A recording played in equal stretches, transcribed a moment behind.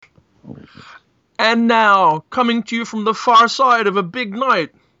And now, coming to you from the far side of a big night,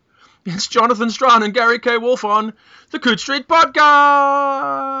 it's Jonathan Strahan and Gary K. Wolfe on the Coode Street Podcast.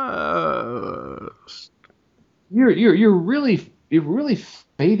 You're really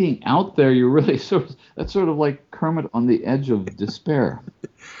fading out there. You're really that's sort of like Kermit on the edge of despair.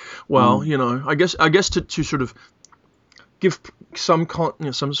 Well, I guess to sort of give some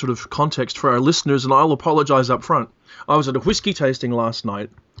sort of context for our listeners, and I'll apologize up front. I was at a whiskey tasting last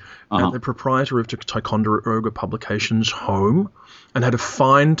night at the proprietor of Ticonderoga Publications' home and had a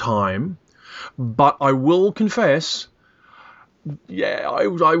fine time. But I will confess, I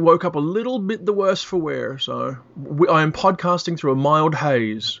woke up a little bit the worse for wear. So I am podcasting through a mild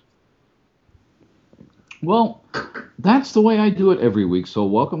haze. Well, that's the way I do it every week. So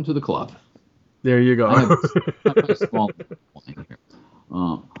welcome to the club. There you go. I small here.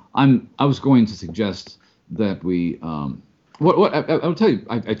 I was going to suggest that we. I'll tell you.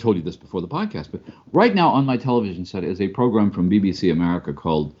 I told you this before the podcast, but right now on my television set is a program from BBC America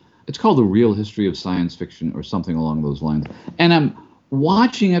called The Real History of Science Fiction or something along those lines, and I'm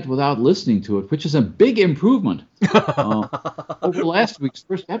watching it without listening to it, which is a big improvement over last week's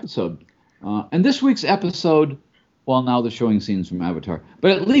first episode. And this week's episode, well, now they're showing scenes from Avatar,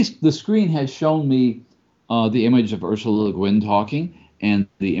 but at least the screen has shown me the image of Ursula Le Guin talking and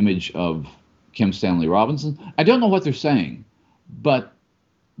the image of Kim Stanley Robinson. I don't know what they're saying, but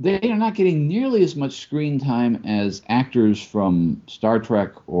they are not getting nearly as much screen time as actors from Star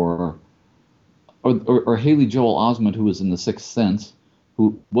Trek or Haley Joel Osment, who was in The Sixth Sense,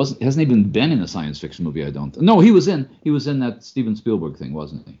 who hasn't even been in a science fiction movie. No, he was in that Steven Spielberg thing,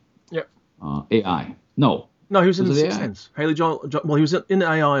 wasn't he? Yep. AI. No, he was in The Sixth Sense. Haley Joel. Well, he was in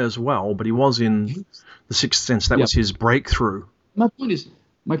AI as well, but he was in The Sixth Sense. That was his breakthrough.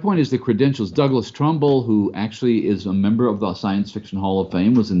 My point is the credentials. Douglas Trumbull, who actually is a member of the Science Fiction Hall of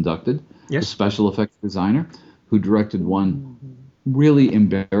Fame, was inducted. Yes. A special effects designer who directed one really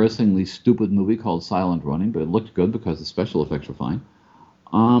embarrassingly stupid movie called Silent Running, but it looked good because the special effects were fine.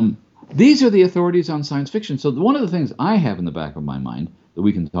 These are the authorities on science fiction. So one of the things I have in the back of my mind that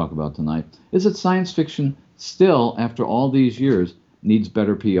we can talk about tonight is that science fiction still, after all these years, needs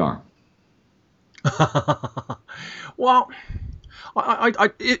better PR. Well,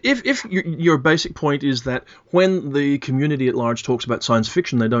 if your basic point is that when the community at large talks about science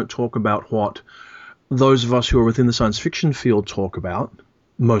fiction, they don't talk about what those of us who are within the science fiction field talk about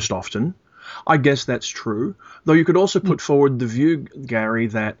most often, I guess that's true. Though you could also put forward the view, Gary,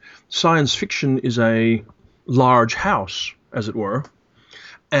 that science fiction is a large house, as it were,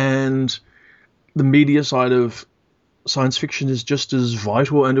 and the media side of science fiction is just as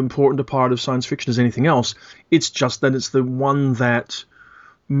vital and important a part of science fiction as anything else. It's just that it's the one that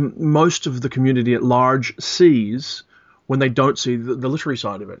most of the community at large sees when they don't see the literary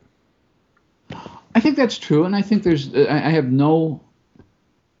side of it. I think that's true, and I think I have no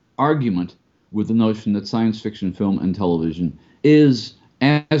argument with the notion that science fiction film and television is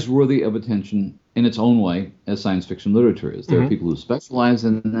as worthy of attention in its own way as science fiction literature is. There are people who specialize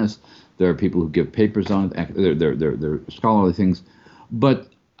in this. There are people who give papers on it. They're scholarly things. But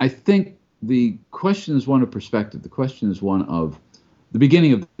I think the question is one of perspective. The question is one of the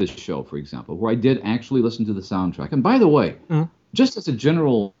beginning of this show, for example, where I did actually listen to the soundtrack. And by the way, just as a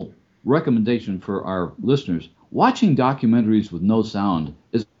general recommendation for our listeners, watching documentaries with no sound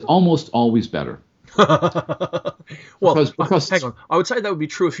is almost always better. Well, because hang on. I would say that would be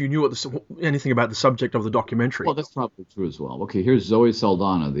true if you knew anything about the subject of the documentary. Well, that's probably true as well. Okay, here's Zoe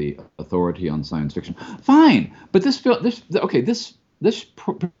Saldana, the authority on science fiction. Fine, but this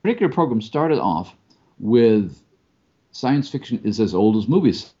particular program started off with science fiction is as old as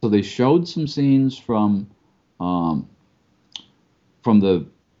movies. So they showed some scenes from the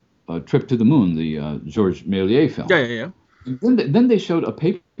Trip to the Moon, the Georges Méliès film. Yeah. And then they showed a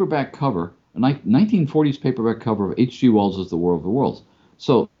paperback cover, a 1940s paperback cover of H.G. Wells' The War of the Worlds.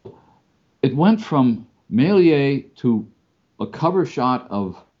 So it went from Méliès to a cover shot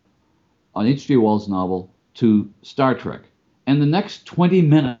of an H.G. Wells novel to Star Trek. And the next 20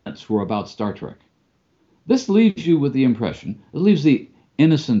 minutes were about Star Trek. This leaves you with the impression, it leaves the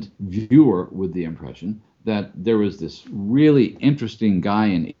innocent viewer with the impression that there was this really interesting guy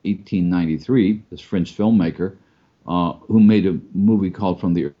in 1893, this French filmmaker, who made a movie called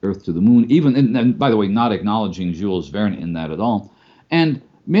From the Earth to the Moon, and by the way, not acknowledging Jules Verne in that at all. And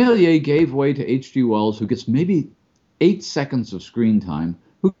Méliès gave way to H.G. Wells, who gets maybe 8 seconds of screen time,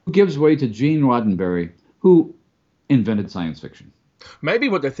 who gives way to Gene Roddenberry, who invented science fiction. Maybe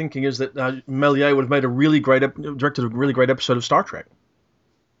what they're thinking is that Méliès would have made directed a really great episode of Star Trek.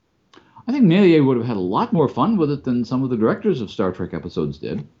 I think Méliès would have had a lot more fun with it than some of the directors of Star Trek episodes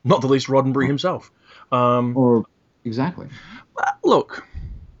did. Not the least Roddenberry himself. Or exactly. Look,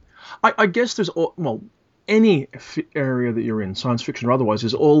 I guess there's well, any area that you're in, science fiction or otherwise,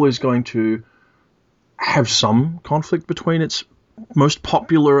 is always going to have some conflict between its most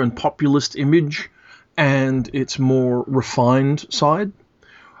popular and populist image and its more refined side.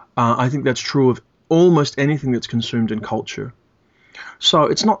 I think that's true of almost anything that's consumed in culture. So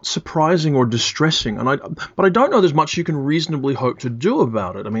it's not surprising or distressing, but I don't know there's much you can reasonably hope to do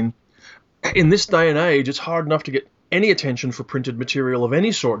about it. I mean, in this day and age, it's hard enough to get any attention for printed material of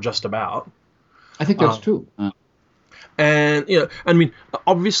any sort, just about. I think that's true. And I mean,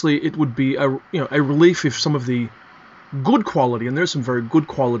 obviously, it would be a relief if some of the good quality, and there's some very good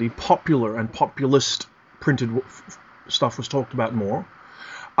quality, popular and populist printed stuff was talked about more.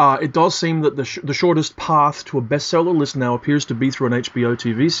 It does seem that the shortest path to a bestseller list now appears to be through an HBO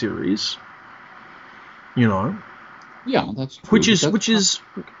TV series. Yeah, that's true. Which is,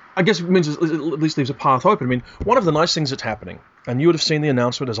 I guess it means at least leaves a path open. I mean, one of the nice things that's happening, and you would have seen the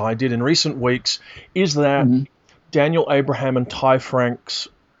announcement as I did in recent weeks, is that Daniel Abraham and Ty Frank's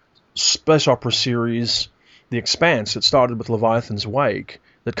space opera series, The Expanse, that started with Leviathan's Wake,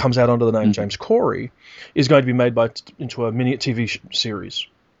 that comes out under the name James Corey, is going to be made into a mini TV series.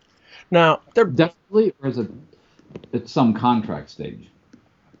 Now, they're definitely, or is it at some contract stage?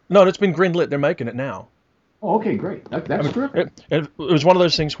 No, it's been greenlit. They're making it now. Oh, okay, great. That's terrific. It was one of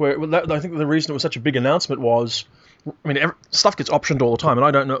those things where I think the reason it was such a big announcement was, I mean, stuff gets optioned all the time, and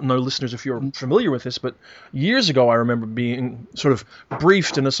I don't know listeners if you're familiar with this, but years ago I remember being sort of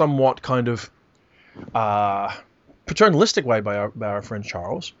briefed in a somewhat kind of paternalistic way by our friend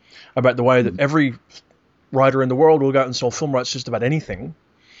Charles about the way that every writer in the world will go out and sell film rights just about anything,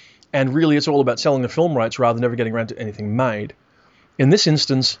 and really it's all about selling the film rights rather than ever getting around to anything made. In this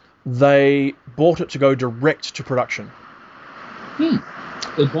instance, they bought it to go direct to production.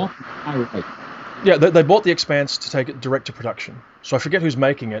 They bought the Yeah, they bought The Expanse to take it direct to production. So I forget who's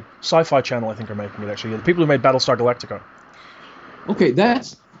making it. Sci-Fi Channel, I think, are making it, actually. The people who made Battlestar Galactica. Okay,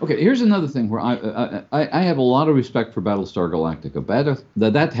 here's another thing where I have a lot of respect for Battlestar Galactica.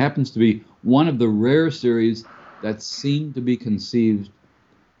 That happens to be one of the rare series that seemed to be conceived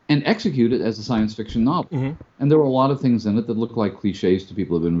and executed as a science fiction novel. And there were a lot of things in it that looked like cliches to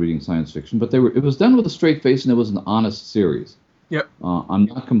people who have been reading science fiction, but it was done with a straight face and it was an honest series. Yep. I'm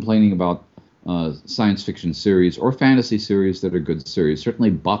not complaining about science fiction series or fantasy series that are good series.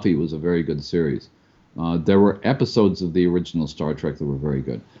 Certainly Buffy was a very good series. There were episodes of the original Star Trek that were very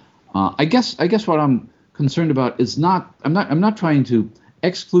good. I guess what I'm concerned about is I'm not trying to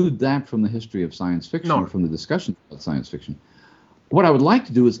exclude that from the history of science fiction or from the discussion about science fiction. What I would like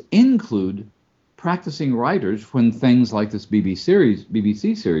to do is include practicing writers when things like this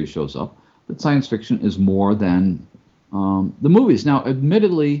BBC series shows up, that science fiction is more than the movies. Now,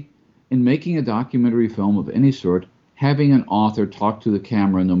 admittedly, in making a documentary film of any sort, having an author talk to the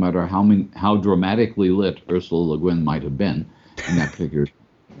camera, no matter how dramatically lit Ursula Le Guin might have been in that particular,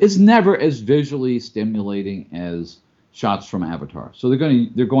 is never as visually stimulating as shots from Avatar. So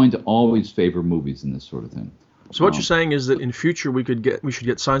they're going to always favor movies in this sort of thing. So what you're saying is that in future we should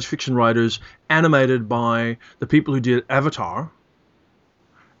get science fiction writers animated by the people who did Avatar,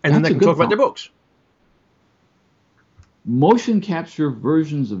 and then they can talk about their books. Motion capture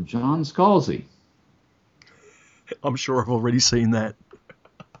versions of John Scalzi. I'm sure I've already seen that.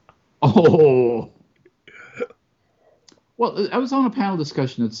 Oh. Well, I was on a panel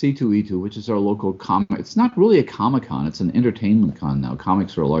discussion at C2E2, which is our local comic. It's not really a Comic-Con. It's an entertainment con now.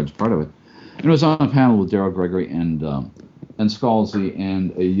 Comics are a large part of it. And I was on a panel with Daryl Gregory and Scalzi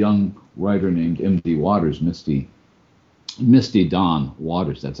and a young writer named M.D. Waters, Misty Dawn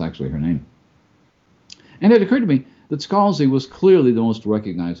Waters. That's actually her name. And it occurred to me that Scalzi was clearly the most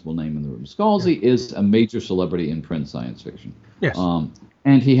recognizable name in the room. Scalzi is a major celebrity in print science fiction. Yes.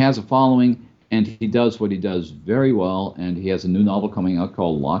 And he has a following, and he does what he does very well, and he has a new novel coming out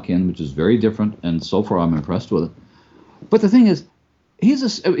called Lock-In, which is very different, and so far I'm impressed with it. But the thing is, he's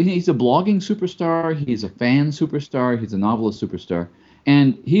a blogging superstar, he's a fan superstar, he's a novelist superstar,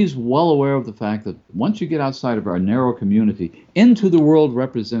 and he's well aware of the fact that once you get outside of our narrow community into the world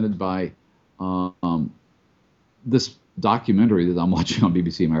represented by this documentary that I'm watching on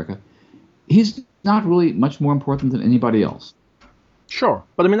BBC America, he's not really much more important than anybody else. Sure,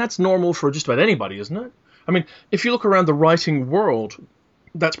 but I mean that's normal for just about anybody, isn't it? I mean, if you look around the writing world,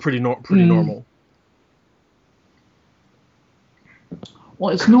 that's pretty normal.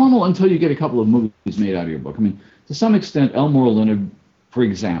 Well, it's normal until you get a couple of movies made out of your book. I mean, to some extent, Elmore Leonard, for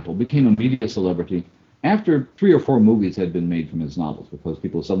example, became a media celebrity after 3 or 4 movies had been made from his novels, because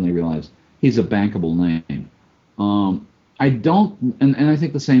people suddenly realized he's a bankable name. I don't, and I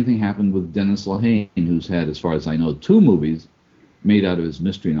think the same thing happened with Dennis Lehane, who's had, as far as I know, 2 movies made out of his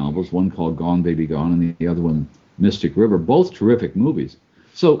mystery novels, one called Gone Baby Gone and the other one Mystic River, both terrific movies.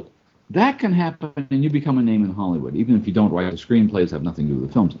 So that can happen and you become a name in Hollywood, even if you don't write the screenplays, have nothing to do with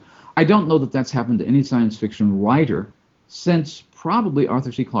the films. I don't know that that's happened to any science fiction writer since probably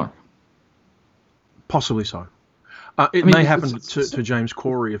Arthur C. Clarke. Possibly so. It may happen to James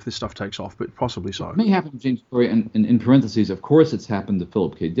Corey if this stuff takes off, but possibly so. It may happen to James Corey, and in parentheses, of course it's happened to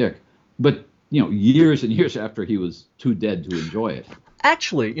Philip K. Dick, but years and years after he was too dead to enjoy it.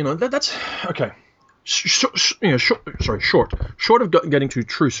 Actually, that's okay. Short of getting to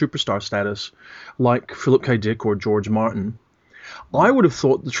true superstar status, like Philip K. Dick or George Martin, I would have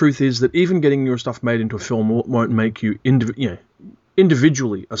thought the truth is that even getting your stuff made into a film won't make you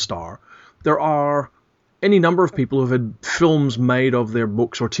individually a star. There are any number of people who have had films made of their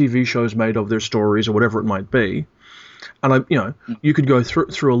books or TV shows made of their stories or whatever it might be. And you could go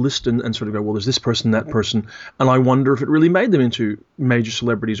through a list and sort of go, well, there's this person, that person, and I wonder if it really made them into major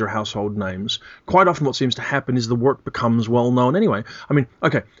celebrities or household names. Quite often what seems to happen is the work becomes well known anyway. I mean,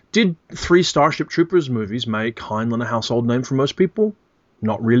 okay, did 3 Starship Troopers movies make Heinlein a household name for most people?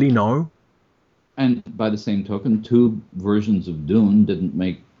 Not really, no. And by the same token, 2 versions of Dune didn't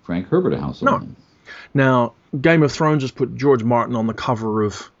make Frank Herbert a household name. Now, Game of Thrones has put George Martin on the cover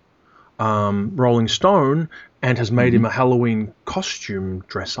of Rolling Stone and has made him a Halloween costume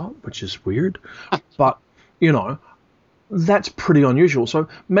dress-up, which is weird. But, that's pretty unusual. So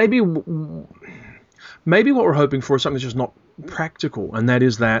maybe what we're hoping for is something that's just not practical, and that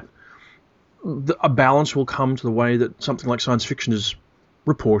is that a balance will come to the way that something like science fiction is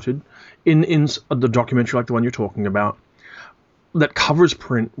reported in the documentary like the one you're talking about, that covers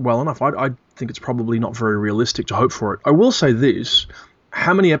print well enough. I think it's probably not very realistic to hope for it. I will say this.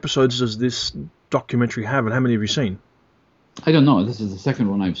 How many episodes does this documentary have, and how many have you seen? I don't know. This is the second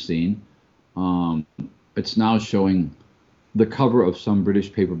one I've seen. It's now showing the cover of some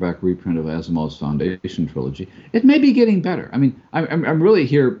British paperback reprint of Asimov's Foundation trilogy. It may be getting better. I mean, I'm really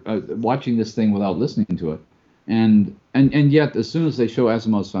here watching this thing without listening to it. And yet, as soon as they show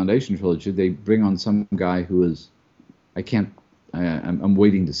Asimov's Foundation trilogy, they bring on some guy who is, I'm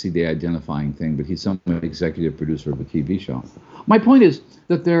waiting to see the identifying thing, but he's some executive producer of a TV show. My point is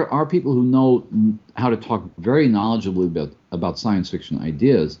that there are people who know how to talk very knowledgeably about science fiction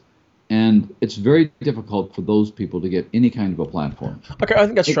ideas, and it's very difficult for those people to get any kind of a platform. Okay, I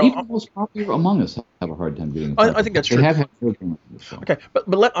think that's true. Even most popular among us have a hard time getting a platform. I think that's true. They have had children on the show. Okay, but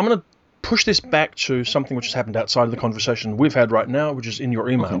I'm going to push this back to something which has happened outside of the conversation we've had right now, which is in your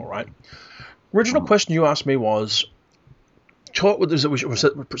email, right? Original question you asked me was,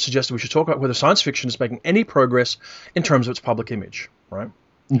 suggested we should talk about whether science fiction is making any progress in terms of its public image, right?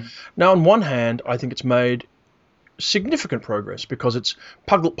 Now, on one hand, I think it's made significant progress because its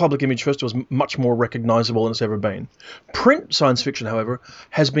public image, first of all, is much more recognizable than it's ever been. Print science fiction, however,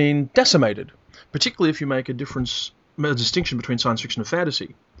 has been decimated, particularly if you make a distinction between science fiction and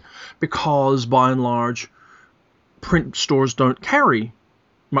fantasy, because by and large, print stores don't carry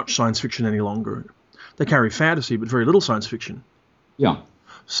much science fiction any longer. They carry fantasy, but very little science fiction. Yeah.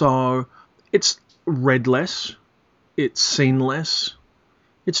 So it's read less, it's seen less,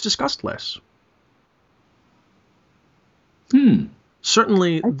 it's discussed less.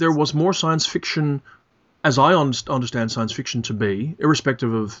 Certainly, there was more science fiction, as I understand science fiction to be,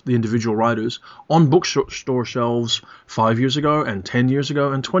 irrespective of the individual writers, on bookstore shelves 5 years ago and 10 years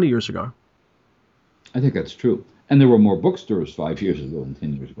ago and 20 years ago. I think that's true. And there were more bookstores 5 years ago and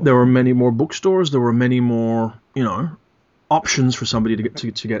 10 years ago. There were many more bookstores. There were many more, options for somebody to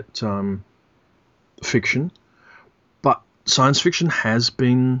get fiction. But science fiction has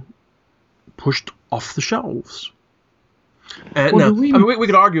been pushed off the shelves. And well, we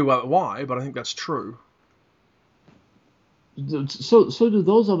could argue about why, but I think that's true. So do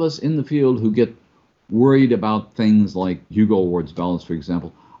those of us in the field who get worried about things like Hugo Awards ballots, for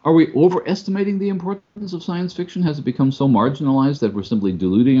example, are we overestimating the importance of science fiction? Has it become so marginalized that we're simply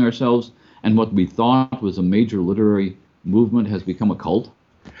deluding ourselves, and what we thought was a major literary movement has become a cult?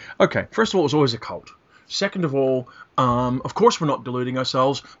 Okay, first of all, it was always a cult. Second of all, of course we're not deluding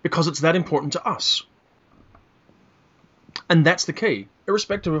ourselves because it's that important to us. And that's the key,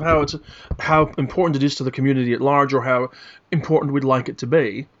 irrespective of how important it is to the community at large or how important we'd like it to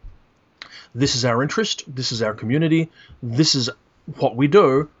be. This is our interest, this is our community, this is what we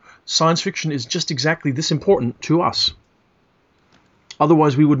do. Science fiction is just exactly this important to us.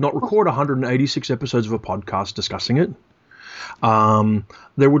 Otherwise, we would not record 186 episodes of a podcast discussing it.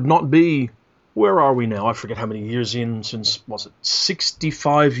 There would not be where are we now? I forget how many years in since, was it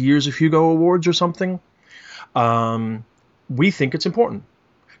 65 years of Hugo Awards or something? We think it's important.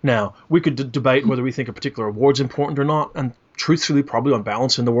 Now, we could debate whether we think a particular award's important or not, and truthfully, probably on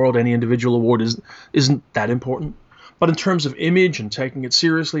balance in the world, any individual award isn't that important. But in terms of image and taking it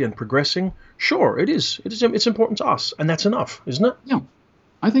seriously and progressing, sure, it is. It's important to us, and that's enough, isn't it? Yeah,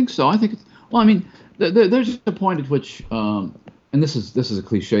 I think so. I think it's, well, I mean, there's a point at which, and this is a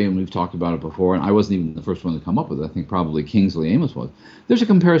cliche, and we've talked about it before, and I wasn't even the first one to come up with it. I think probably Kingsley Amis was. There's a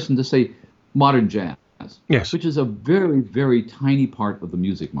comparison to, say, modern jazz, yes, which is a very, very tiny part of the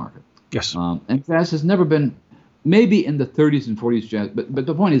music market. Yes. And jazz has never been, maybe in the 30s and 40s, jazz, but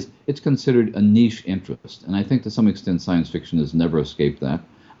the point is, it's considered a niche interest, and I think to some extent science fiction has never escaped that,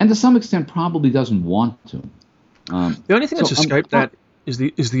 and to some extent probably doesn't want to. The only thing that's escaped that is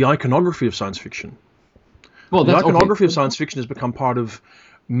the iconography of science fiction. Well, the iconography of science fiction has become part of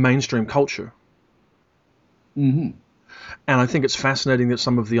mainstream culture. Mm-hmm. And I think it's fascinating that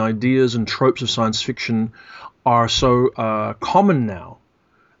some of the ideas and tropes of science fiction are so common now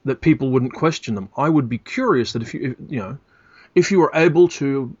that people wouldn't question them. I would be curious that if you were able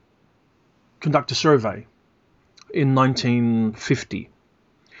to conduct a survey in 1950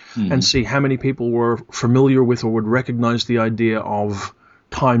 and see how many people were familiar with or would recognize the idea of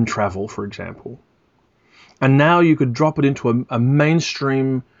time travel, for example, and now you could drop it into a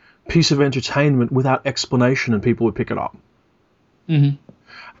mainstream piece of entertainment without explanation and people would pick it up. Mm-hmm.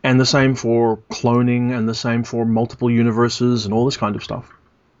 And the same for cloning, and the same for multiple universes and all this kind of stuff.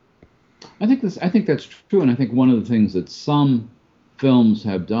 I think that's true, and I think one of the things that some films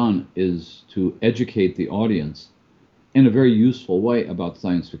have done is to educate the audience in a very useful way about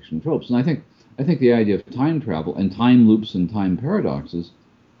science fiction tropes. And I think the idea of time travel and time loops and time paradoxes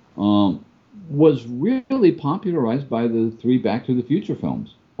was really popularized by the 3 Back to the Future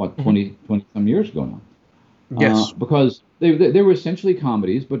films, 20 some years ago now. Yes. Because they were essentially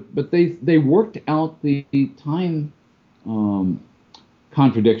comedies, but they worked out the time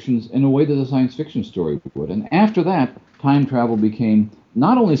contradictions in a way that a science fiction story would. And after that, time travel became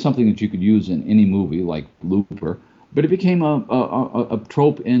not only something that you could use in any movie like Looper, but it became a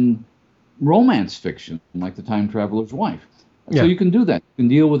trope in romance fiction, like The Time Traveler's Wife. Yeah. So you can do that. You can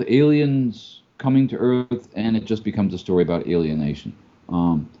deal with aliens coming to Earth, and it just becomes a story about alienation.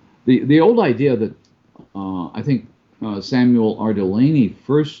 The old idea that I think Samuel R. Delany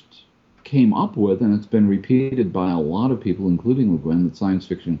first came up with, and it's been repeated by a lot of people, including Le Guin, that science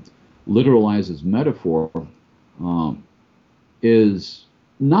fiction literalizes metaphor, is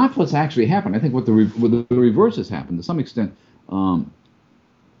not what's actually happened. I think what the reverse has happened. To some extent,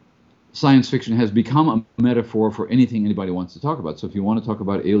 science fiction has become a metaphor for anything anybody wants to talk about. So if you want to talk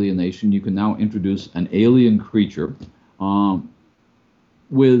about alienation, you can now introduce an alien creature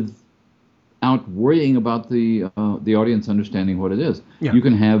without worrying about the audience understanding what it is. Yeah. You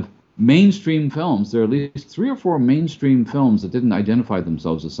can have mainstream films. There are at least 3 or 4 mainstream films that didn't identify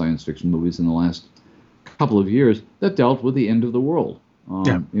themselves as science fiction movies in the last couple of years that dealt with the end of the world.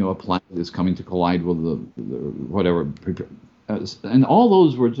 A planet is coming to collide with the whatever. And all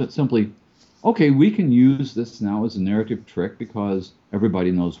those were just simply, okay, we can use this now as a narrative trick because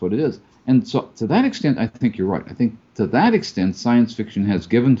everybody knows what it is. And so to that extent, I think you're right. I think to that extent, science fiction has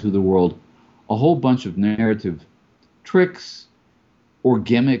given to the world a whole bunch of narrative tricks or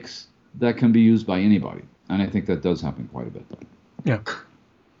gimmicks that can be used by anybody. And I think that does happen quite a bit. Yeah.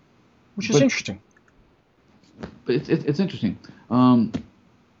 Which is interesting. But it's interesting. I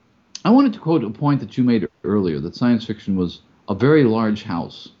wanted to quote a point that you made earlier, that science fiction was a very large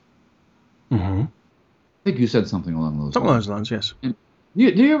house. Mm-hmm. I think you said something along those lines. Something along those lines, yes. And do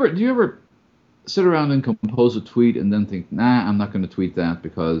you ever sit around and compose a tweet and then think, nah, I'm not going to tweet that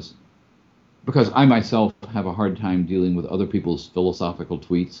because I myself have a hard time dealing with other people's philosophical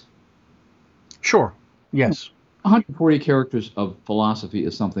tweets? Sure. Yes. 140 characters of philosophy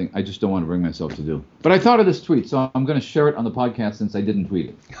is something I just don't want to bring myself to do. But I thought of this tweet, so I'm going to share it on the podcast since I didn't tweet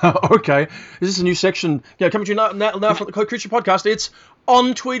it. Okay. Is this a new section? Yeah, coming to you now from the Coode Creature podcast. It's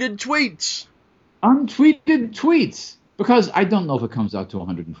untweeted tweets. Untweeted tweets. Because I don't know if it comes out to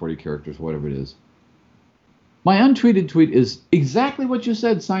 140 characters, whatever it is. My untweeted tweet is exactly what you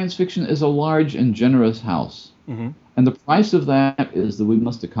said. Science fiction is a large and generous house. Mm-hmm. And the price of that is that we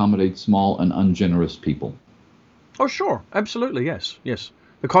must accommodate small and ungenerous people. Oh, sure, absolutely, yes.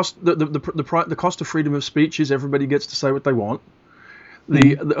 The cost of freedom of speech is everybody gets to say what they want.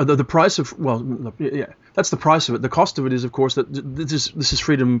 The price of that's the price of it. The cost of it is, of course, that this is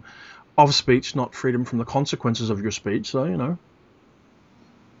freedom of speech, not freedom from the consequences of your speech. So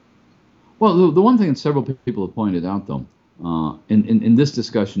Well, the one thing that several people have pointed out, though, in this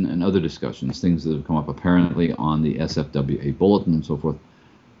discussion and other discussions, things that have come up apparently on the SFWA bulletin and so forth,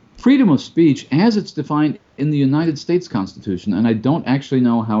 freedom of speech, as it's defined in the United States Constitution, and I don't actually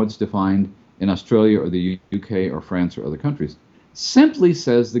know how it's defined in Australia or the UK or France or other countries, simply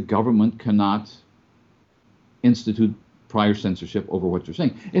says the government cannot institute prior censorship over what you're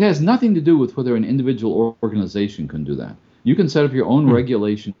saying. It has nothing to do with whether an individual or organization can do that. You can set up your own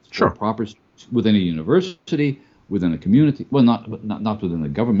regulations for proper within a university, within a community, well, not within the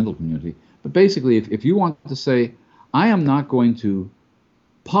governmental community, but basically if you want to say, I am not going to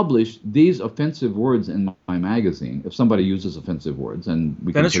publish these offensive words in my magazine, if somebody uses offensive words, and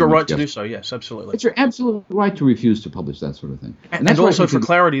then it's your right to do so. Yes, absolutely. It's your absolute right to refuse to publish that sort of thing. And also for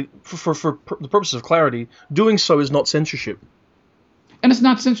clarity, for the purposes of clarity, doing so is not censorship. And it's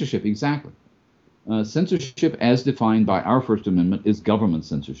not censorship, exactly. Censorship, as defined by our First Amendment, is government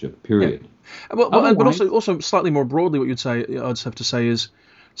censorship. Period. Yeah. But also slightly more broadly, what I'd have to say is,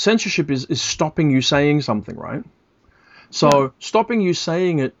 censorship is stopping you saying something, right? So stopping you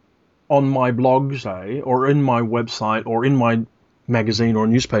saying it on my blog, say, or in my website, or in my magazine or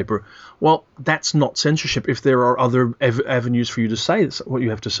newspaper, well, that's not censorship if there are other avenues for you to say what you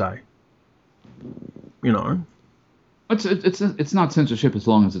have to say. You know? It's not censorship as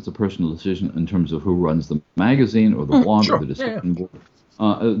long as it's a personal decision in terms of who runs the magazine or the blog or the discussion board.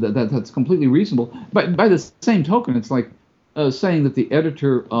 That's completely reasonable. But by the same token, it's like saying that the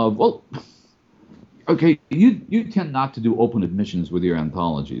editor of, okay, you tend not to do open admissions with your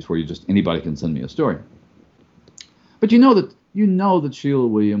anthologies where anybody can send me a story. But you know that Sheila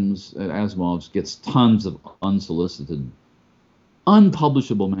Williams at Asimov's gets tons of unsolicited,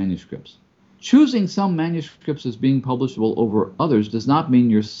 unpublishable manuscripts. Choosing some manuscripts as being publishable over others does not mean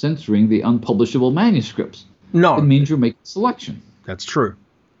you're censoring the unpublishable manuscripts. No. It means you're making a selection. That's true.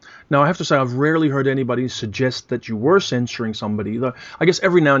 Now, I have to say, I've rarely heard anybody suggest that you were censoring somebody. Though I guess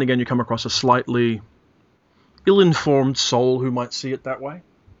every now and again you come across a slightly ill-informed soul who might see it that way,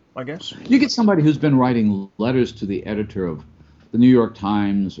 I guess. You get somebody who's been writing letters to the editor of the New York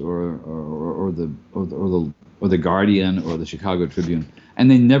Times or the Guardian or the Chicago Tribune, and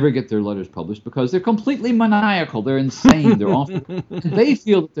they never get their letters published because they're completely maniacal. They're insane. They're awful. They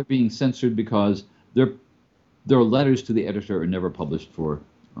feel that they're being censored because their letters to the editor are never published for.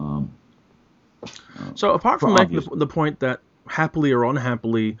 So apart from making the point that happily or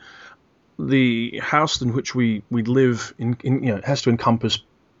unhappily, the house in which we live has to encompass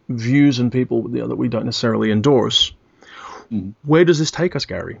views and people that we don't necessarily endorse. Mm-hmm. Where does this take us,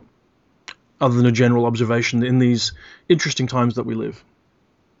 Gary? Other than a general observation in these interesting times that we live.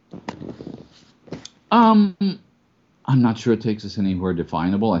 I'm not sure it takes us anywhere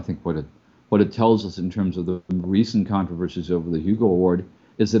definable. I think what it tells us in terms of the recent controversies over the Hugo Award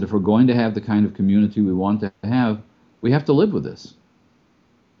is that if we're going to have the kind of community we want to have, we have to live with this.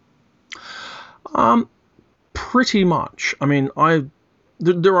 Pretty much. I mean,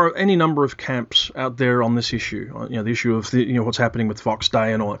 there are any number of camps out there on this issue. The issue of what's happening with Fox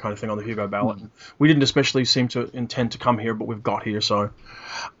Day and all that kind of thing on the Hugo ballot. Mm-hmm. We didn't especially seem to intend to come here, but we've got here. So,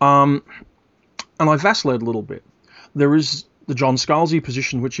 and I vacillated a little bit. There is the John Scalzi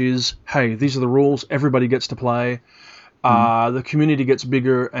position, which is, hey, these are the rules. Everybody gets to play. The community gets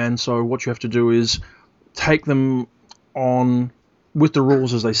bigger, and so what you have to do is take them on with the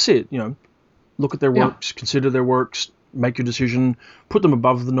rules as they sit. Look at their works, consider their works, make your decision, put them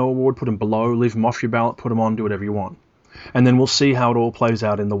above the no award, put them below, leave them off your ballot, put them on, do whatever you want. And then we'll see how it all plays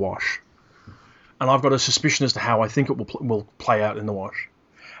out in the wash. And I've got a suspicion as to how I think it will play out in the wash.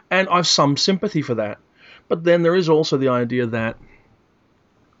 And I've some sympathy for that. But then there is also the idea that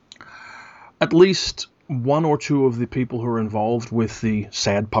at least one or two of the people who are involved with the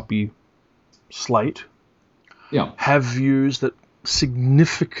sad puppy slate have views that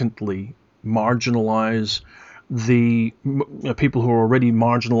significantly marginalize the people who are already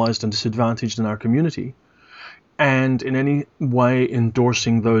marginalized and disadvantaged in our community. And in any way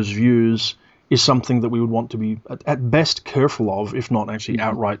endorsing those views is something that we would want to be at best careful of, if not actually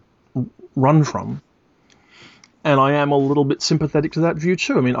outright run from. And I am a little bit sympathetic to that view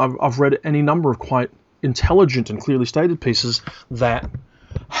too. I mean, I've read any number of quite intelligent and clearly stated pieces that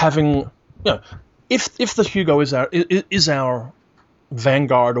having, if the Hugo is our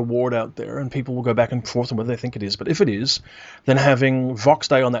Vanguard award out there, and people will go back and forth on whether they think it is, but if it is, then having Vox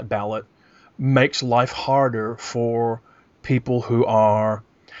Day on that ballot makes life harder for people who are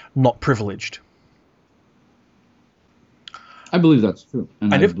not privileged. I believe that's true,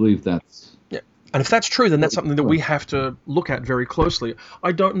 and I believe that's... Yeah, and if that's true, then that's something that we have to look at very closely.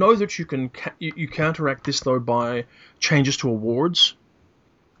 I don't know that you can you counteract this, though, by changes to awards.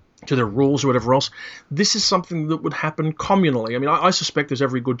 to their rules or whatever else. This is something that would happen communally. I mean, I suspect there's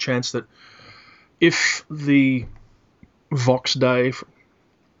every good chance that if the Vox Day,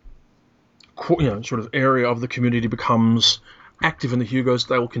 sort of area of the community becomes active in the Hugos,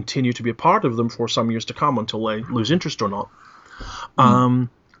 they will continue to be a part of them for some years to come until they lose interest or not.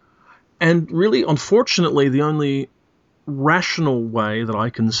 And really, unfortunately, the only rational way that I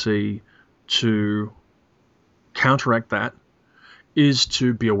can see to counteract that is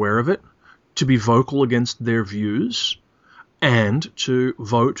to be aware of it, to be vocal against their views, and to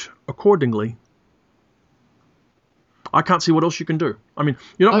vote accordingly. I can't see what else you can do. I mean,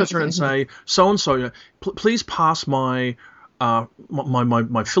 you're not going to turn and say, so-and-so, please pass my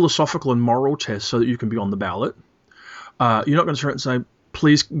philosophical and moral test so that you can be on the ballot. You're not going to turn and say,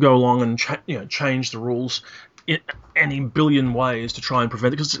 please go along and change the rules in any billion ways to try and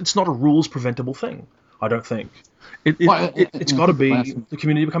prevent it, because it's not a rules preventable thing, I don't think. It's got to be the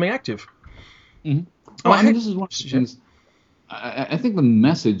community becoming active. Mm-hmm. Well, this is one of the things. I think the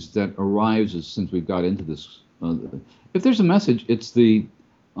message that arises since we've got into this, if there's a message, it's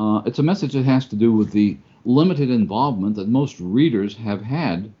a message that has to do with the limited involvement that most readers have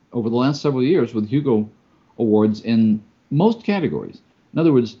had over the last several years with Hugo Awards in most categories. In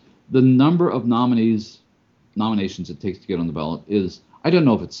other words, the number of nominations it takes to get on the ballot is, I don't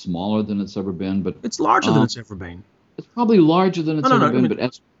know if it's smaller than it's ever been, but it's larger than it's ever been. It's probably larger than it's ever been, but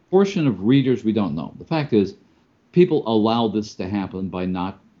as a portion of readers, we don't know. The fact is, people allow this to happen by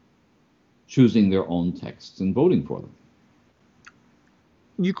not choosing their own texts and voting for them.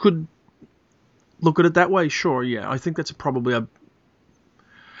 You could look at it that way, sure, yeah. I think that's probably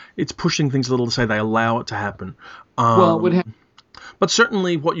it's pushing things a little to say they allow it to happen. Well, it would happen. But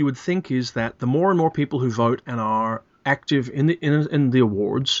certainly what you would think is that the more and more people who vote and are active in the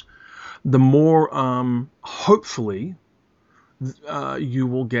awards, the more hopefully you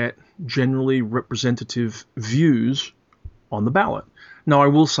will get generally representative views on the ballot. Now, I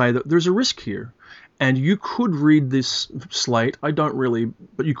will say that there's a risk here, and you could read this slate, I don't really,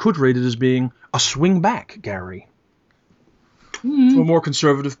 but you could read it as being a swing back, Gary, to a more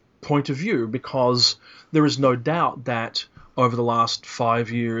conservative point of view, because there is no doubt that over the last 5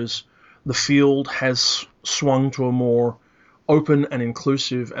 years, the field has swung to a more open and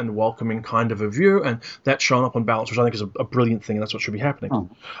inclusive and welcoming kind of a view, and that's shown up on ballots, which I think is a brilliant thing, and that's what should be happening.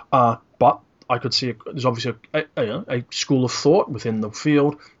 But I could see there's obviously a school of thought within the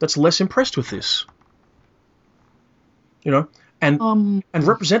field that's less impressed with this. And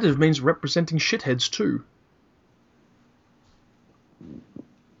representative means representing shitheads too.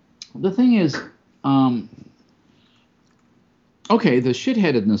 The thing is, okay, the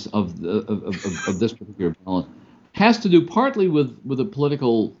shitheadedness of this particular ballot has to do partly with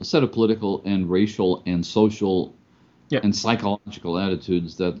a set of political and racial and social and psychological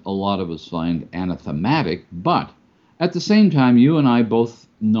attitudes that a lot of us find anathematic. But at the same time, you and I both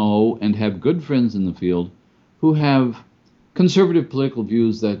know and have good friends in the field who have conservative political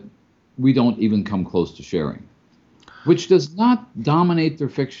views that we don't even come close to sharing, which does not dominate their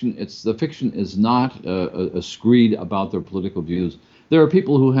fiction. The fiction is not a screed about their political views. There are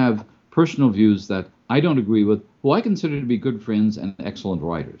people who have personal views that I don't agree with, who I consider to be good friends and excellent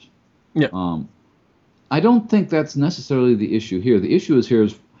writers. Yeah. I don't think that's necessarily the issue here. The issue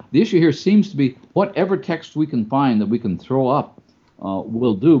here seems to be whatever text we can find that we can throw up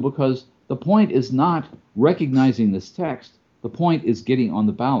will do, because the point is not recognizing this text. The point is getting on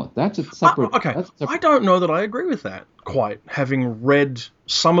the ballot. That's a separate... I don't know that I agree with that quite, having read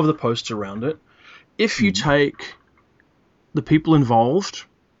some of the posts around it. If you take the people involved,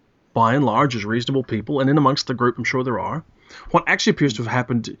 by and large, as reasonable people, and in amongst the group, I'm sure there are, what actually appears to have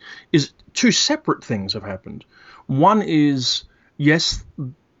happened is two separate things have happened. One is, yes,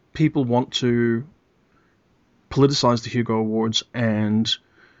 people want to politicize the Hugo Awards and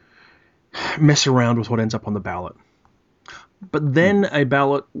mess around with what ends up on the ballot. But then a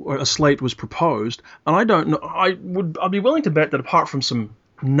ballot or a slate was proposed, and I don't know. I'd be willing to bet that apart from some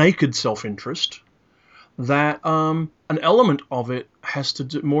naked self-interest, that an element of it has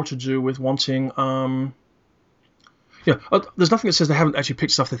more to do with wanting. There's nothing that says they haven't actually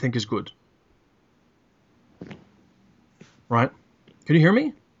picked stuff they think is good. Right? Can you hear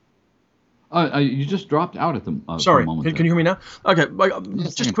me? You just dropped out at the Sorry. moment. Can you hear me now? Okay.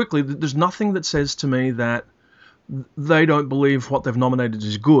 Just quickly, there's nothing that says to me that they don't believe what they've nominated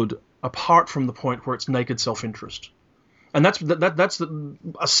is good, apart from the point where it's naked self-interest, and that's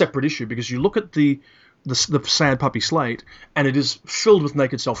a separate issue, because you look at the sad puppy slate, and it is filled with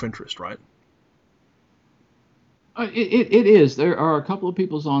naked self-interest, right? It is. There are a couple of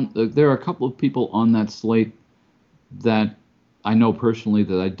people on that slate that I know personally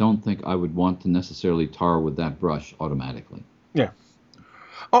that I don't think I would want to necessarily tar with that brush automatically. Yeah.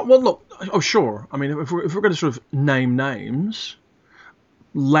 Oh, well, look. Oh, sure. I mean, if we're going to sort of name names,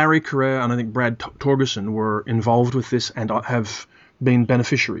 Larry Correa and I think Brad Torgerson were involved with this and have been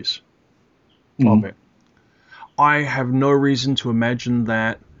beneficiaries of it. I have no reason to imagine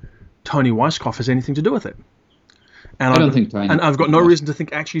that Toni Weisskopf has anything to do with it. And I don't think Toni. And I've got no reason to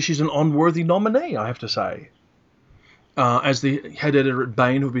think actually she's an unworthy nominee, I have to say. As the head editor at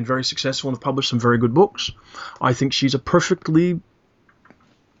Bain, who've been very successful and have published some very good books, I think she's a perfectly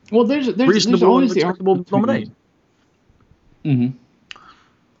reasonable and respectable nominee. Mm-hmm.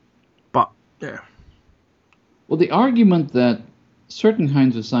 But, yeah. Well, the argument that certain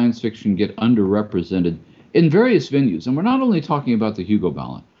kinds of science fiction get underrepresented in various venues, and we're not only talking about the Hugo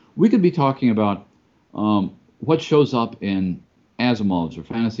ballot, we could be talking about what shows up in Asimov's or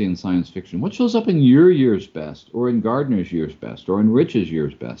fantasy and science fiction, what shows up in your year's best, or in Gardner's year's best, or in Rich's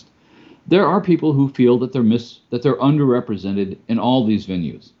year's best. There are people who feel that they're underrepresented in all these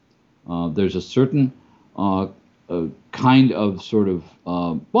venues. There's a certain kind of sort of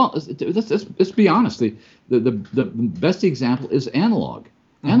let's be honest. The best example is analog.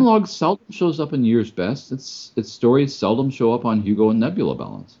 Analog seldom shows up in year's best. Its stories seldom show up on Hugo and Nebula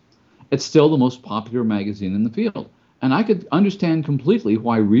ballots. It's still the most popular magazine in the field. And I could understand completely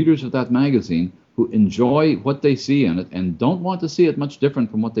why readers of that magazine who enjoy what they see in it and don't want to see it much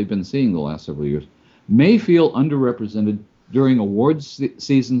different from what they've been seeing the last several years may feel underrepresented during awards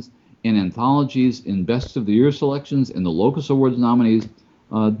seasons, in anthologies, in best of the year selections, in the Locus Awards nominees.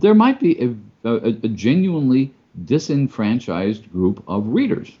 There might be a genuinely disenfranchised group of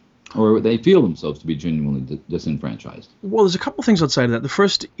readers, or they feel themselves to be genuinely disenfranchised. Well, there's a couple of things I'd say to that. The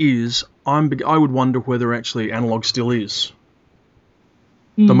first is I would wonder whether actually analog still is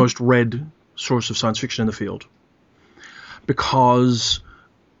the most read source of science fiction in the field, because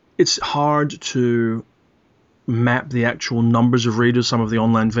it's hard to map the actual numbers of readers, some of the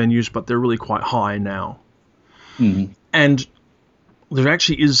online venues, but they're really quite high now. And there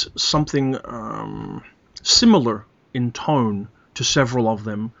actually is something similar in tone to several of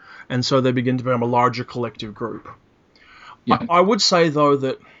them, and so they begin to become a larger collective group. Yeah. I would say, though,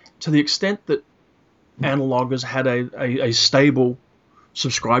 that to the extent that Analog has had a stable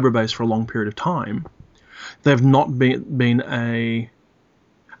subscriber base for a long period of time, they've not been an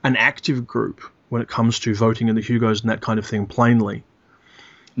active group when it comes to voting in the Hugos and that kind of thing, plainly.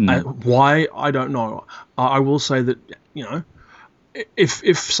 Why, I don't know. I will say that,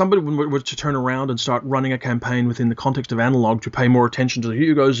 if somebody were to turn around and start running a campaign within the context of Analog to pay more attention to the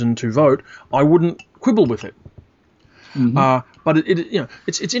Hugos and to vote, I wouldn't quibble with it. But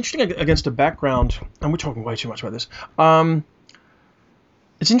it's interesting against a background, and we're talking way too much about this.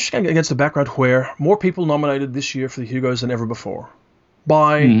 It's interesting against a background where more people nominated this year for the Hugos than ever before,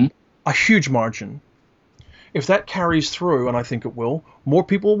 by a huge margin. If that carries through, and I think it will, more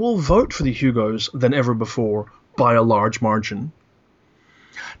people will vote for the Hugos than ever before by a large margin.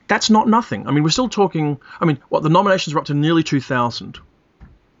 That's not nothing. I mean, we're still talking. I mean, the nominations were up to nearly 2,000.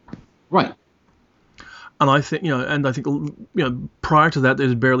 Right. And I think, prior to that,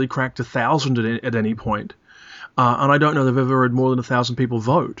 they'd barely cracked 1,000 at any point. And I don't know they've ever had more than 1,000 people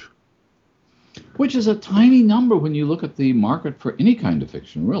vote. Which is a tiny number when you look at the market for any kind of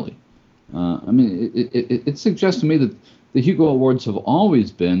fiction, really. It suggests to me that the Hugo Awards have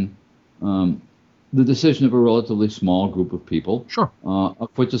always been the decision of a relatively small group of people, sure, of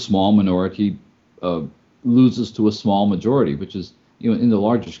which a small minority loses to a small majority, which is, in the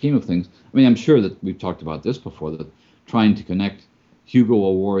larger scheme of things. I mean, I'm sure that we've talked about this before, that trying to connect Hugo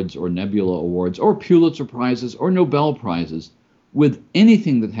Awards or Nebula Awards or Pulitzer Prizes or Nobel Prizes with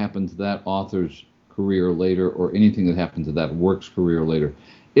anything that happened to that author's career later or anything that happened to that work's career later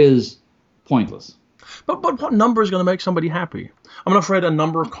is pointless. But what number is going to make somebody happy? I mean, I've read a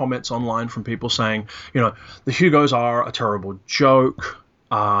number of comments online from people saying, the Hugos are a terrible joke.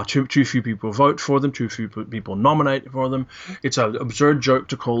 Too few people vote for them. Too few people nominate for them. It's an absurd joke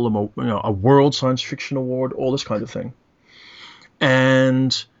to call them a World Science Fiction Award. All this kind of thing.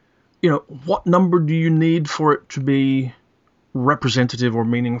 And what number do you need for it to be representative or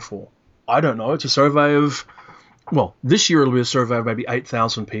meaningful? I don't know. It's a survey of. Well, this year it'll be a survey of maybe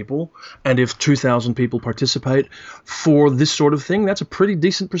 8,000 people, and if 2,000 people participate for this sort of thing, that's a pretty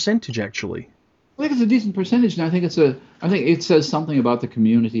decent percentage, actually. I think it's a decent percentage, and I think it says something about the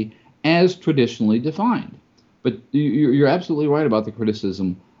community as traditionally defined. But you're absolutely right about the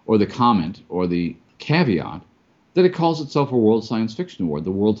criticism or the comment or the caveat that it calls itself a World Science Fiction Award.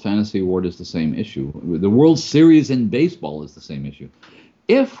 The World Fantasy Award is the same issue. The World Series in baseball is the same issue.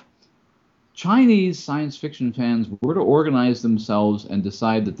 If Chinese science fiction fans were to organize themselves and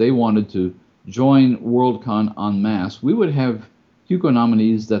decide that they wanted to join Worldcon en masse, we would have Hugo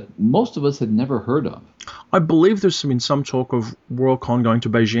nominees that most of us had never heard of. I believe there's been some talk of Worldcon going to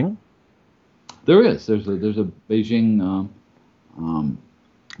Beijing. There is. There's a Beijing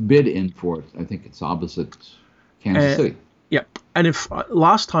bid in for it. I think it's opposite Kansas City. Yeah, and if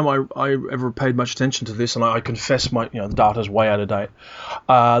last time I ever paid much attention to this, and I confess the data's way out of date,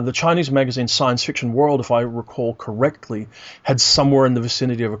 the Chinese magazine Science Fiction World, if I recall correctly, had somewhere in the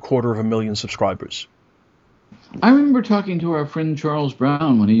vicinity of 250,000 subscribers. I remember talking to our friend Charles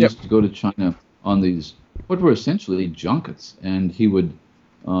Brown when he used to go to China on these, what were essentially junkets, and he would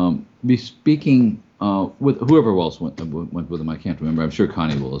be speaking with whoever else went with him. I can't remember. I'm sure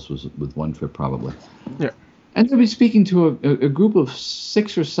Connie Willis was with one trip probably. Yeah. And they'd be speaking to a group of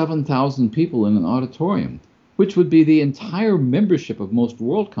 6,000 or 7,000 people in an auditorium, which would be the entire membership of most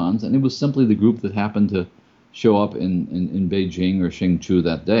Worldcons, and it was simply the group that happened to show up in Beijing or Hsinchu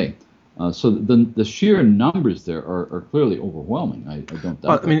that day. So the sheer numbers there are clearly overwhelming. I don't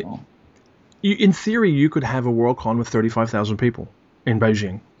doubt that at all. In theory, you could have a Worldcon with 35,000 people in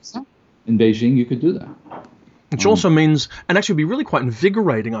Beijing. In Beijing, you could do that. Which also means, and actually would be really quite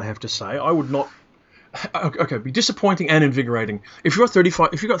invigorating, I have to say. I would not... Okay, be disappointing and invigorating. If you got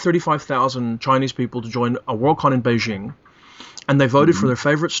 35,000 Chinese people to join a Worldcon in Beijing, and they voted for their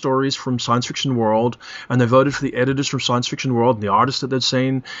favorite stories from Science Fiction World, and they voted for the editors from Science Fiction World, and the artists that they'd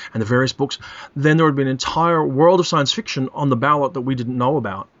seen, and the various books, then there would be an entire world of science fiction on the ballot that we didn't know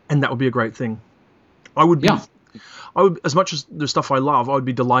about, and that would be a great thing. I would, as much as the stuff I love, I would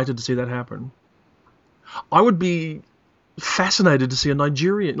be delighted to see that happen. I would be fascinated to see a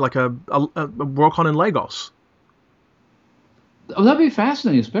Nigerian, like a Worldcon in Lagos. Oh, that'd be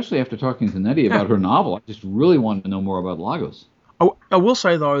fascinating, especially after talking to Nettie about her novel. I just really wanted to know more about Lagos. I will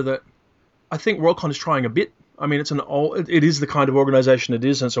say, though, that I think Worldcon is trying a bit. I mean, it is the kind of organization it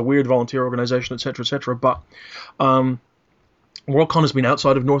is, and it's a weird volunteer organization, etc., etc. But Worldcon has been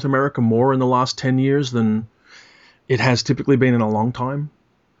outside of North America more in the last 10 years than it has typically been in a long time.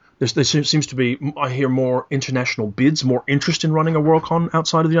 There seems to be, I hear, more international bids, more interest in running a Worldcon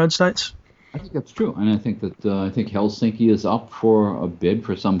outside of the United States. I think that's true, and I think that Helsinki is up for a bid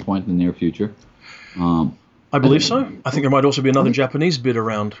for some point in the near future. I believe so. I think there might also be another Japanese bid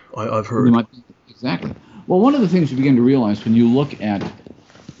around. I've heard. Exactly. Well, one of the things you begin to realize when you look at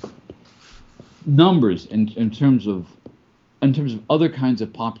numbers in terms of other kinds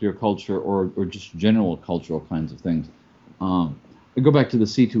of popular culture or just general cultural kinds of things. I go back to the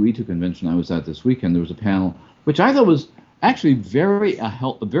C2E2 convention I was at this weekend. There was a panel which I thought was actually a very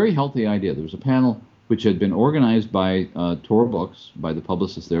healthy idea. There was a panel which had been organized by Tor Books, by the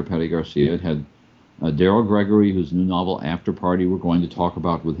publicist there, Patty Garcia. It had Daryl Gregory, whose new novel After Party we're going to talk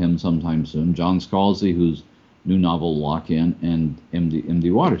about with him sometime soon, John Scalzi, whose new novel Lock In, and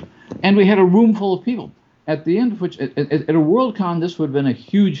M.D. Waters. And we had a room full of people, at the end of which, at a Worldcon, this would have been a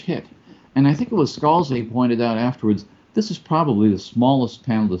huge hit. And I think it was Scalzi pointed out afterwards, this is probably the smallest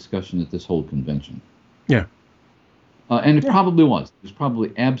panel discussion at this whole convention. Yeah. And it probably was. He was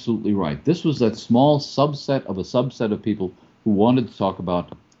probably absolutely right. This was that small subset of people who wanted to talk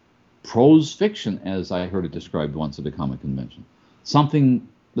about prose fiction, as I heard it described once at a comic convention. Something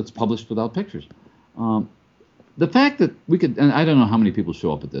that's published without pictures. The fact that we could, and I don't know how many people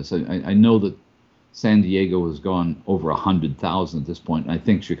show up at this. I know that San Diego has gone over 100,000 at this point, and I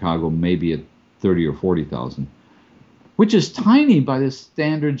think Chicago may be at 30 or 40,000. Which is tiny by the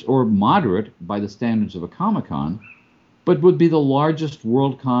standards, or moderate by the standards of a Comic-Con, but would be the largest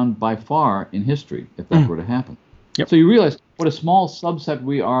Worldcon by far in history if that were to happen. Yep. So you realize what a small subset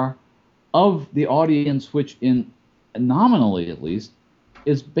we are of the audience, which nominally at least,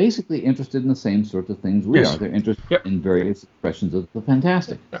 is basically interested in the same sorts of things we are. They're interested in various expressions of the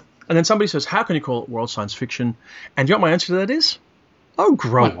fantastic. And then somebody says, how can you call it world science fiction? And you know what my answer to that is? Oh,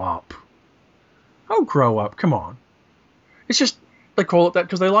 grow up. Oh, grow up. Come on. It's just, they call it that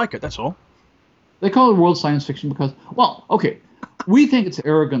because they like it, that's all. They call it world science fiction because, well, okay, we think it's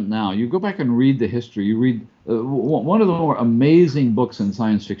arrogant now. You go back and read the history. You read one of the more amazing books in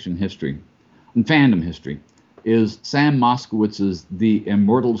science fiction history, in fandom history, is Sam Moskowitz's The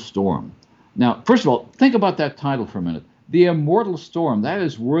Immortal Storm. Now, first of all, think about that title for a minute. The Immortal Storm, that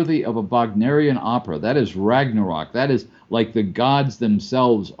is worthy of a Wagnerian opera. That is Ragnarok. That is like the gods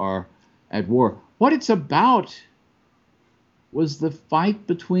themselves are at war. What it's about was the fight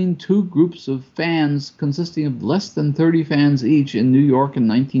between two groups of fans consisting of less than 30 fans each in New York in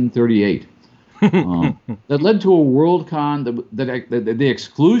 1938. That led to a Worldcon, the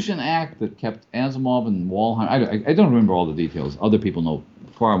Exclusion Act that kept Asimov and Walheim. I don't remember all the details. Other people know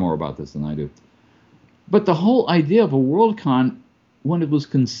far more about this than I do. But the whole idea of a Worldcon, when it was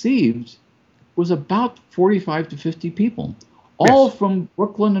conceived, was about 45 to 50 people, all from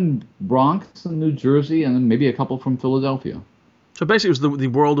Brooklyn and Bronx and New Jersey, and then maybe a couple from Philadelphia. So basically, it was the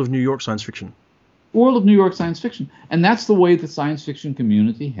world of New York science fiction. World of New York science fiction. And that's the way the science fiction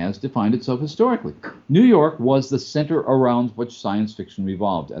community has defined itself historically. New York was the center around which science fiction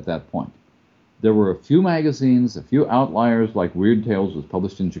revolved at that point. There were a few magazines, a few outliers, like Weird Tales was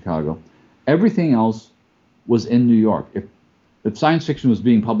published in Chicago. Everything else was in New York. If science fiction was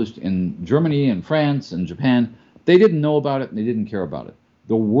being published in Germany and France and Japan, they didn't know about it and they didn't care about it.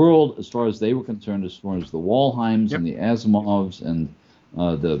 The world, as far as they were concerned, as far as the Walheims and the Asimovs and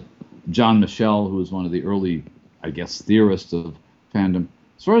the John Michel, who was one of the early, I guess, theorists of fandom,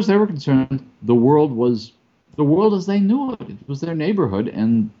 as far as they were concerned, the world was the world as they knew it. It was their neighborhood.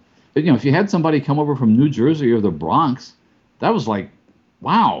 And, if you had somebody come over from New Jersey or the Bronx, that was like,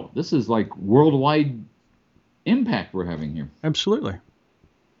 wow, this is like worldwide impact we're having here. Absolutely.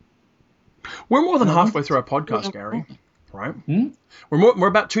 We're more than halfway through our podcast, Gary, right? We're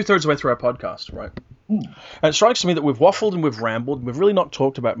about 2/3 of the way through our podcast, right? And it strikes me that we've waffled and we've rambled, and we've really not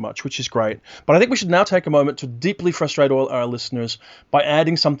talked about much, which is great. But I think we should now take a moment to deeply frustrate all our listeners by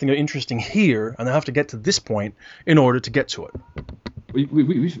adding something interesting here, and they have to get to this point in order to get to it.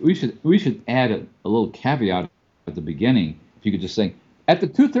 We should add a little caveat at the beginning. If you could just say, at the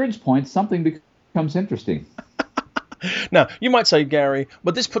 2/3 point, something becomes interesting. Now, you might say, Gary,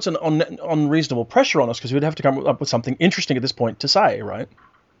 but this puts an unreasonable pressure on us because we'd have to come up with something interesting at this point to say, right?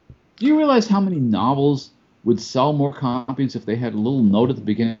 Do you realize how many novels would sell more copies if they had a little note at the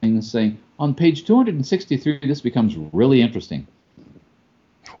beginning saying, on page 263, this becomes really interesting?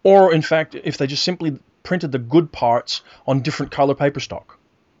 Or, in fact, if they just simply printed the good parts on different color paper stock.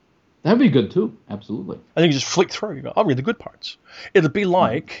 That'd be good, too. Absolutely. I think you just flick through. You go, I'll read the good parts. It'd be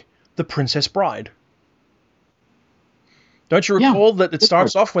like The Princess Bride. Don't you recall that it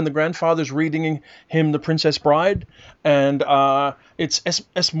starts off when the grandfather's reading him The Princess Bride, and it's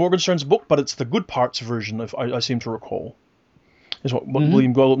S. Morgenstern's book, but it's the good parts version, if I seem to recall, is what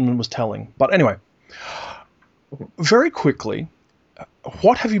William Goldman was telling. But anyway, very quickly,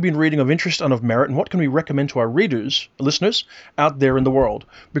 what have you been reading of interest and of merit, and what can we recommend to our listeners out there in the world?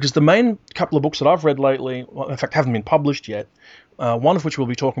 Because the main couple of books that I've read lately, well, in fact, haven't been published yet, one of which we'll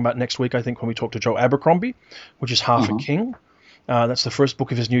be talking about next week, I think, when we talk to Joe Abercrombie, which is Half a King. That's the first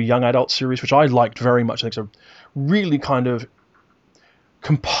book of his new young adult series, which I liked very much. I think it's a really kind of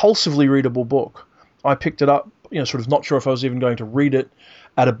compulsively readable book. I picked it up, sort of not sure if I was even going to read it,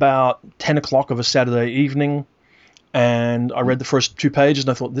 at about 10 o'clock of a Saturday evening. And I read the first 2 pages,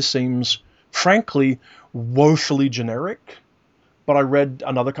 and I thought, this seems, frankly, woefully generic. But I read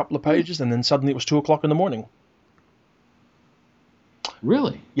another couple of pages, and then suddenly it was 2 o'clock in the morning.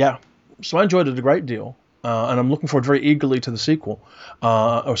 Really? Yeah. So I enjoyed it a great deal. And I'm looking forward very eagerly to the sequel.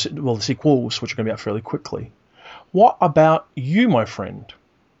 The sequels, which are going to be out fairly quickly. What about you, my friend?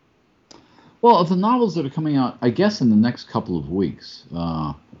 Well, of the novels that are coming out, I guess in the next couple of weeks,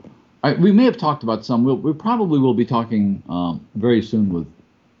 we may have talked about some. We probably will be talking very soon with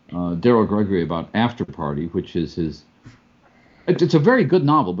Daryl Gregory about After Party, which is his... It's a very good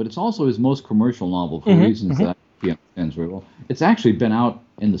novel, but it's also his most commercial novel for reasons that he understands very well. It's actually been out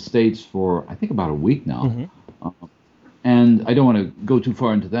in the States for, I think, about a week now. And I don't want to go too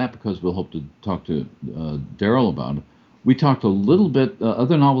far into that because we'll hope to talk to Daryl about it. We talked a little bit,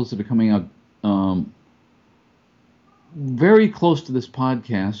 other novels that are coming out very close to this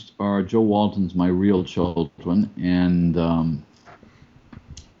podcast are Joe Walton's My Real Children and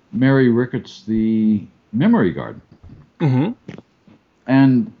Mary Rickards' The Memory Garden.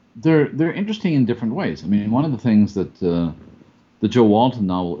 And they're interesting in different ways. I mean, one of the things that the Joe Walton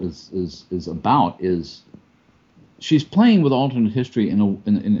novel is about is she's playing with alternate history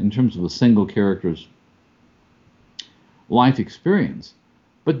in terms of a single character's life experience,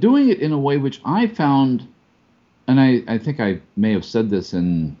 but doing it in a way which I found, and I think I may have said this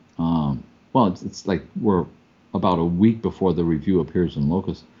in, it's like we're about a week before the review appears in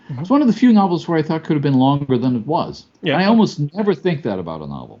Locus. It's one of the few novels where I thought could have been longer than it was. Yeah. And I almost never think that about a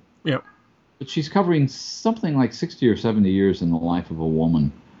novel. Yeah. But she's covering something like 60 or 70 years in the life of a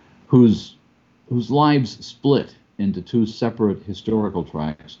woman whose lives split into 2 separate historical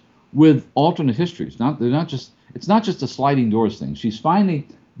tracks with alternate histories. It's not just a sliding doors thing. She's finally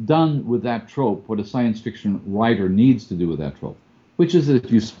done with that trope what a science fiction writer needs to do with that trope, which is that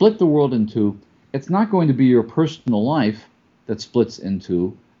if you split the world in 2, it's not going to be your personal life that splits in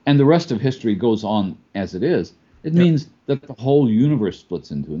 2, and the rest of history goes on as it is. It means that the whole universe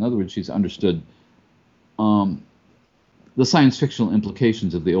splits in 2. In other words, she's understood the science fictional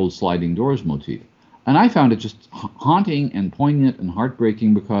implications of the old sliding doors motif. And I found it just haunting and poignant and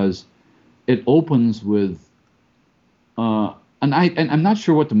heartbreaking because it opens with, and I'm not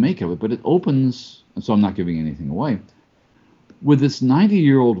sure what to make of it, but it opens, and so I'm not giving anything away, with this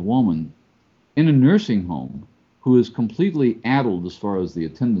 90-year-old woman in a nursing home who is completely addled as far as the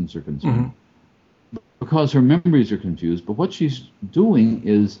attendants are concerned, because her memories are confused. But what she's doing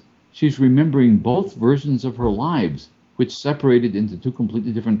is she's remembering both versions of her lives, which separated into two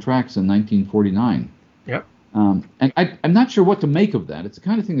completely different tracks in 1949. Yep. And I'm not sure what to make of that. It's the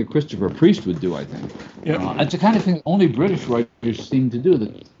kind of thing that Christopher Priest would do, I think. Yep. It's the kind of thing that only British writers seem to do,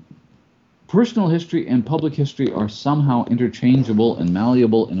 that personal history and public history are somehow interchangeable and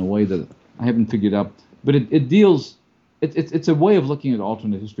malleable in a way that I haven't figured out. But it deals, it's a way of looking at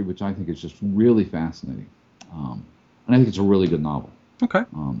alternate history which I think is just really fascinating. And I think it's a really good novel. Okay.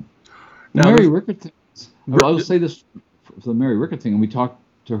 Now, Mary Rickert thing, I'll say this for the Mary Rickert thing, and we talked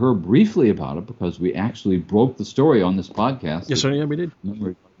to her briefly about it because we actually broke the story on this podcast. Yes, sir, yeah, we did.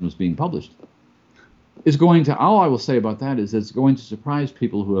 It was being published. All I will say about that is it's going to surprise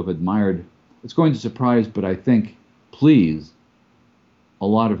people who have admired. It's going to surprise, but I think, please, a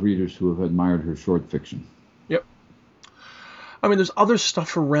lot of readers who have admired her short fiction. Yep. I mean, there's other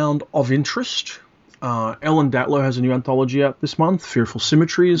stuff around of interest. Ellen Datlow has a new anthology out this month, Fearful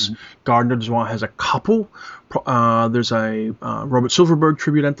Symmetries. Gardner Dozois has a couple. There's a Robert Silverberg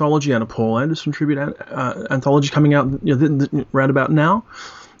tribute anthology and a Paul Anderson tribute anthology coming out round about now,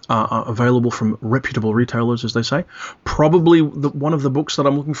 available from reputable retailers, as they say. Probably one of the books that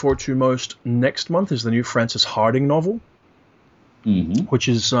I'm looking forward to most next month is the new Frances Harding novel, which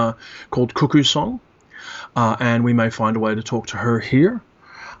is called Cuckoo Song, and we may find a way to talk to her here.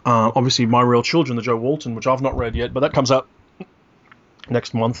 Obviously, My Real Children, the Joe Walton, which I've not read yet, but that comes out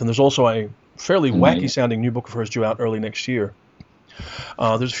next month. And there's also a fairly wacky-sounding new book of hers due out early next year.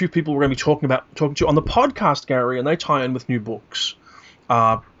 There's a few people we're going to be talking to on the podcast, Gary, and they tie in with new books.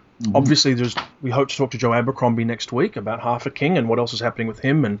 Obviously, we hope to talk to Joe Abercrombie next week about Half a King and what else is happening with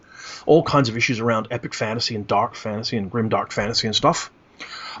him and all kinds of issues around epic fantasy and dark fantasy and grim dark fantasy and stuff.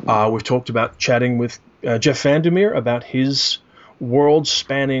 We've talked about chatting with Jeff VanderMeer about his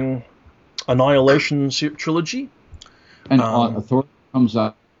world-spanning Annihilation trilogy. And Authority comes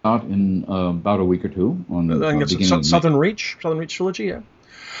out in about a week or two. I think it's Southern Reach trilogy, yeah.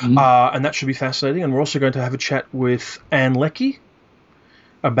 And that should be fascinating. And we're also going to have a chat with Anne Leckie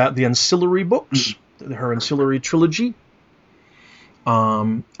about the ancillary books, her ancillary trilogy.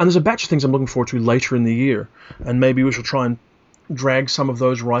 And there's a batch of things I'm looking forward to later in the year. And maybe we shall try and drag some of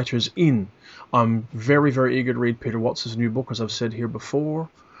those writers in. I'm very, very eager to read Peter Watts' new book, as I've said here before.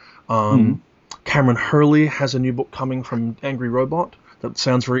 Cameron Hurley has a new book coming from Angry Robot that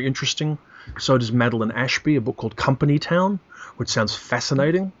sounds very interesting. So does Madeline Ashby, a book called Company Town, which sounds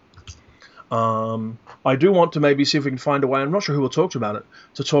fascinating. I do want to maybe see if we can find a way, I'm not sure who will talk to about it,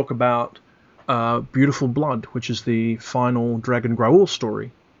 to talk about Beautiful Blood, which is the final Dragon Graul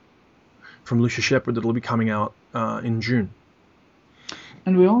story from Lucia Shepard that will be coming out in June.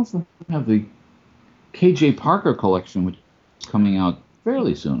 And we also have the K.J. Parker collection, which is coming out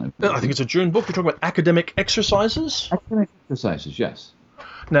fairly soon. I think it's a June book. You're talking about Academic Exercises? Academic Exercises, yes.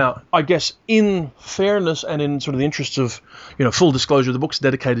 Now, I guess in fairness and in sort of the interest of, full disclosure, the book's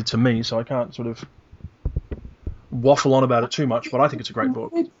dedicated to me, so I can't sort of waffle on about it too much, but I think it's a great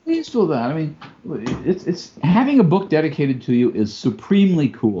book. Please feel that. I mean, it's having a book dedicated to you is supremely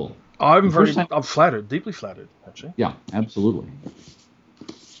cool. I'm flattered, deeply flattered, actually. Yeah, absolutely.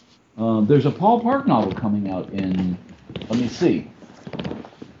 There's a Paul Park novel coming out in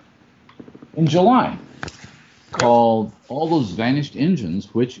July, called All Those Vanished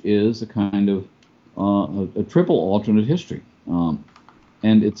Engines, which is a kind of a triple alternate history. And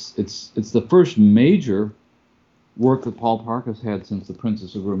it's the first major work that Paul Park has had since the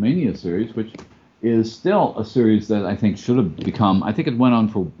Princess of Romania series, which is still a series that I think should have become, I think it went on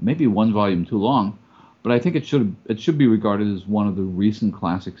for maybe one volume too long, but I think it should be regarded as one of the recent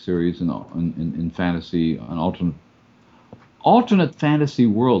classic series in fantasy, an alternate fantasy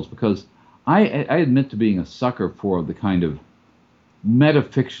worlds, because I admit to being a sucker for the kind of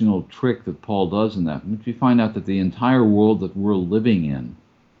metafictional trick that Paul does in that. If you find out that the entire world that we're living in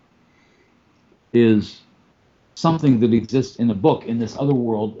is something that exists in a book in this other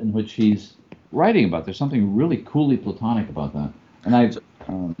world in which he's writing about. There's something really coolly platonic about that. And I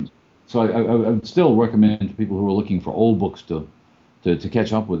would still recommend to people who are looking for old books to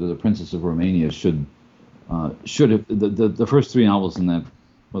catch up with. The Princess of Romania should have the first three novels in that,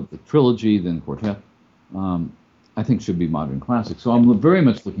 the trilogy, then quartet, I think should be modern classics. So I'm very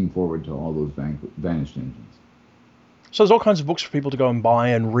much looking forward to All Those Vanished Engines. So there's all kinds of books for people to go and buy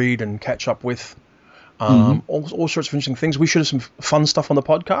and read and catch up with. All sorts of interesting things. We should have some fun stuff on the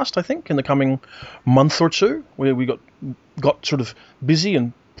podcast, I think, in the coming month or two. We got sort of busy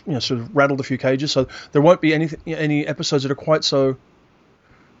and sort of rattled a few cages, so there won't be any episodes that are quite so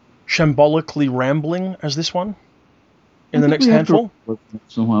shambolically rambling as this one in the next handful.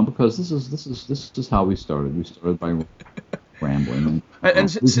 Because this is how we started. We started by rambling, and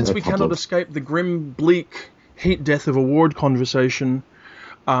since we cannot escape the grim, bleak heat death of award conversation,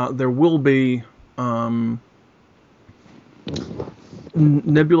 there will be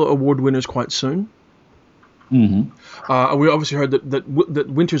Nebula Award winners quite soon. We obviously heard that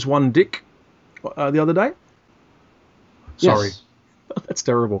Winters won Dick the other day. Sorry. Yes. That's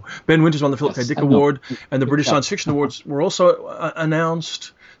terrible. Ben Winters won the Philip K. Dick Award, and the British Science Fiction Awards were also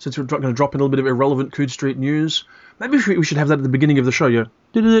announced. Since we're going to drop in a little bit of irrelevant Coode Street news, maybe we should have that at the beginning of the show. Yeah.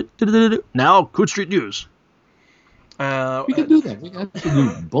 Now, Coode Street news. We could do that. We could actually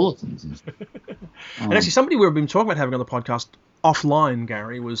do bulletins. And actually, somebody we've been talking about having on the podcast offline,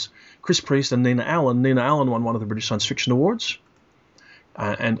 Gary, was Chris Priest and Nina Allen. Nina Allen won one of the British Science Fiction Awards.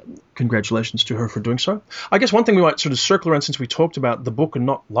 And congratulations to her for doing so. I guess one thing we might sort of circle around, since we talked about the book and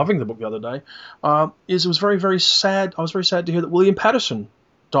not loving the book the other day, is it was very, very sad. I was very sad to hear that William Patterson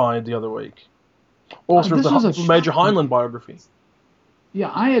died the other week. Author of the Major Heinlein biography.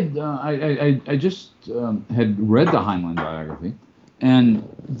 Yeah, I had I just had read the Heinlein biography, and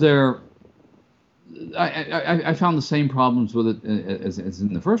I found the same problems with it as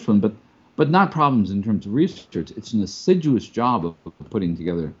in the first one, but not problems in terms of research. It's an assiduous job of putting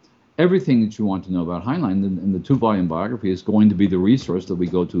together everything that you want to know about Heinlein, and the 2-volume biography is going to be the resource that we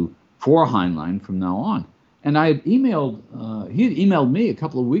go to for Heinlein from now on. And I had he had emailed me a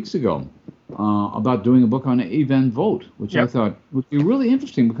couple of weeks ago about doing a book on E. Van Vogt, which I thought would be really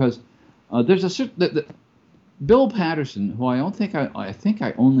interesting, because there's a certain Bill Patterson, who I think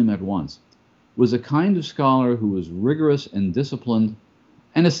I only met once, was a kind of scholar who was rigorous and disciplined,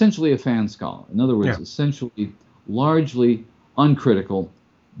 and essentially a fan scholar. In other words, essentially largely uncritical,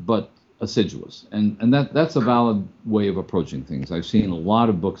 but assiduous, and that's a valid way of approaching things. I've seen a lot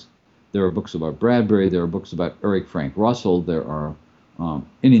of books. There are books about Bradbury. There are books about Eric Frank Russell. There are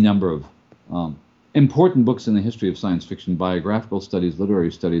any number of important books in the history of science fiction, biographical studies,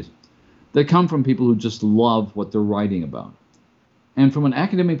 literary studies, that come from people who just love what they're writing about. And from an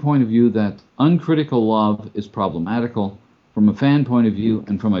academic point of view, that uncritical love is problematical. From a fan point of view,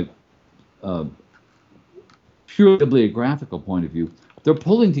 and from a purely bibliographical point of view, they're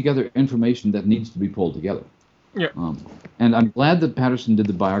pulling together information that needs to be pulled together. Yeah. And I'm glad that Patterson did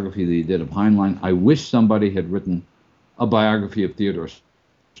the biography that he did of Heinlein. I wish somebody had written a biography of Theodore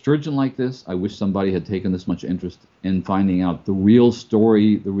Sturgeon like this. I wish somebody had taken this much interest in finding out the real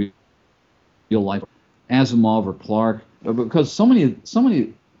story, the real life, Asimov or Clarke, because so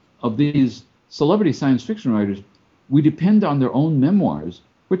many of these celebrity science fiction writers, we depend on their own memoirs,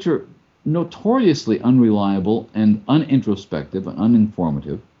 which are notoriously unreliable and unintrospective and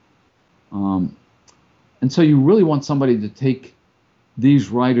uninformative. And so you really want somebody to take these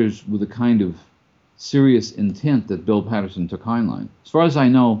writers with a kind of serious intent that Bill Patterson took Heinlein. As far as I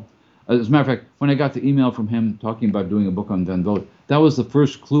know, as a matter of fact, when I got the email from him talking about doing a book on Van Vogt, that was the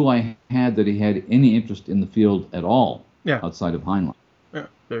first clue I had that he had any interest in the field at all outside of Heinlein. Yeah,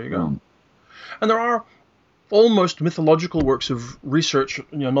 there you go. And there are almost mythological works of research,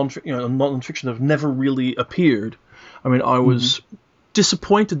 non-fiction, that have never really appeared. I mean, I was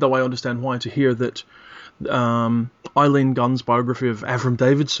disappointed, though I understand why, to hear that Eileen Gunn's biography of Avram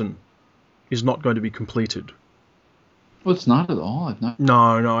Davidson is not going to be completed. Well, it's not at all.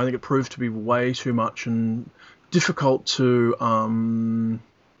 No, I think it proved to be way too much and difficult to, I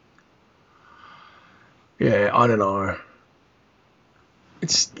don't know.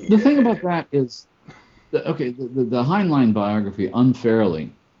 It's the thing about that is, the Heinlein biography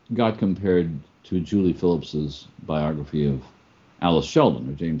unfairly got compared to Julie Phillips's biography of Alice Sheldon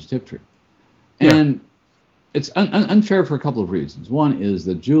or James Tiptree. And it's unfair for a couple of reasons. One is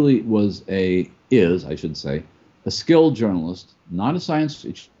that Julie is, I should say, a skilled journalist, not a science.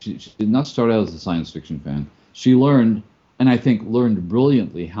 She did not start out as a science fiction fan. She learned, and I think learned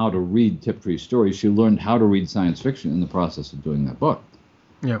brilliantly, how to read Tiptree's stories. She learned how to read science fiction in the process of doing that book.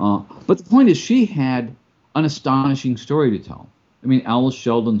 Yeah. But the point is, she had an astonishing story to tell. I mean, Alice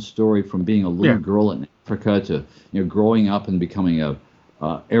Sheldon's story from being a little girl in Africa to growing up and becoming a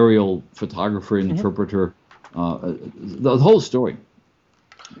aerial photographer and interpreter. The whole story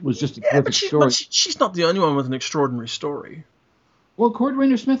was just a terrific story. But she's not the only one with an extraordinary story. Well, Cord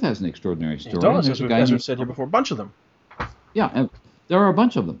Rayner-Smith has an extraordinary story. He does, as we've said here before. A bunch of them. Yeah, there are a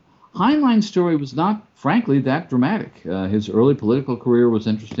bunch of them. Heinlein's story was not, frankly, that dramatic. His early political career was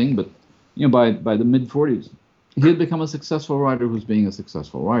interesting, but by the mid-40s, he had become a successful writer who was being a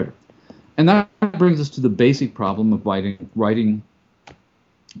successful writer. And that brings us to the basic problem of writing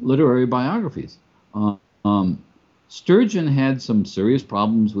literary biographies. Sturgeon had some serious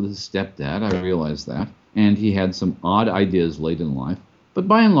problems with his stepdad, I realize that, and he had some odd ideas late in life. But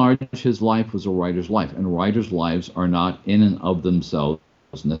by and large, his life was a writer's life, and writers' lives are not in and of themselves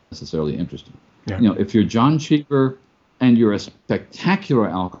necessarily interesting. Yeah. If you're John Cheever and you're a spectacular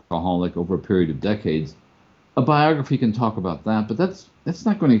alcoholic over a period of decades, a biography can talk about that, but that's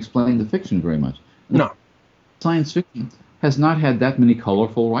not going to explain the fiction very much. No. Science fiction has not had that many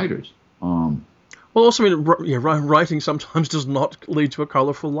colorful writers. Well, also, writing sometimes does not lead to a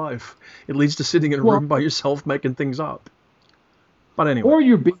colorful life. It leads to sitting in a room by yourself making things up. But anyway. Or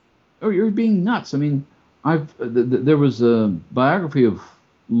you're being nuts. I mean, there was a biography of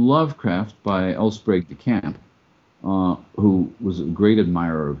Lovecraft by L. Sprague de Camp, who was a great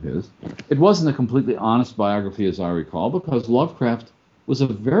admirer of his. It wasn't a completely honest biography, as I recall, because Lovecraft was a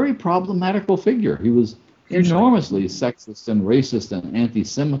very problematical figure. He was enormously sexist and racist and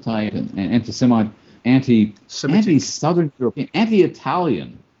anti-Semite and anti-Southern European,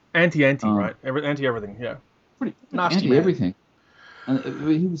 anti-Italian. Anti-, right? Anti-everything, yeah. Pretty nasty anti-everything. And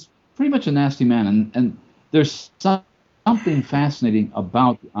he was pretty much a nasty man. And there's something fascinating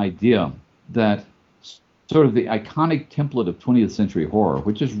about the idea that sort of the iconic template of 20th century horror,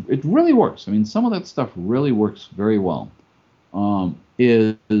 it really works. I mean, some of that stuff really works very well,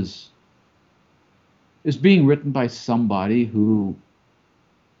 is being written by somebody who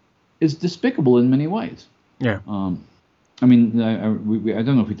is despicable in many ways. Yeah. I mean, I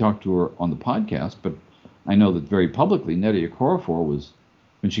don't know if we talked to her on the podcast, but I know that very publicly, Nnedi Okorafor was,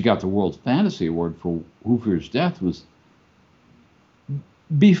 when she got the World Fantasy Award for Who Fears Death, was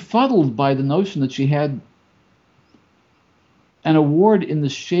befuddled by the notion that she had an award in the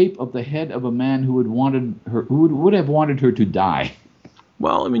shape of the head of a man who would have wanted her to die.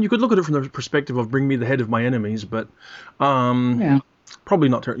 Well, I mean, you could look at it from the perspective of bring me the head of my enemies, but probably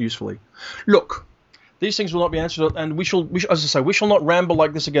not usefully. Look, these things will not be answered, and we shall, as I say, we shall not ramble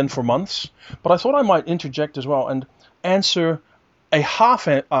like this again for months. But I thought I might interject as well and answer a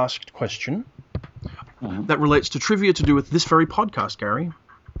half-asked question that relates to trivia to do with this very podcast, Gary.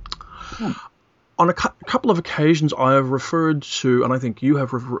 On a couple of occasions, I have referred to, and I think you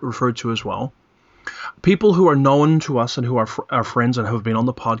have referred to as well, people who are known to us and who are our friends and have been on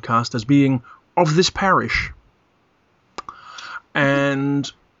the podcast as being of this parish.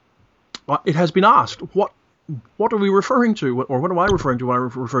 And it has been asked, what are we referring to, or what am I referring to when I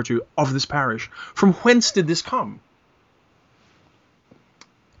refer to of this parish? From whence did this come?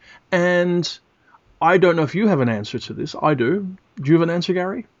 And I don't know if you have an answer to this. I do. Do you have an answer,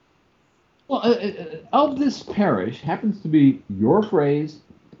 Gary? Well, of this parish happens to be your phrase.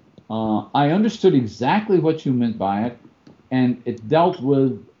 I understood exactly what you meant by it, and it dealt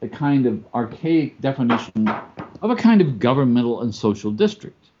with a kind of archaic definition of a kind of governmental and social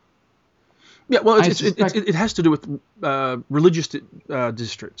district. Yeah, well, it has to do with religious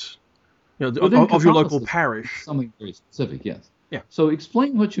districts, of your local parish. Something very specific, yes. Yeah. So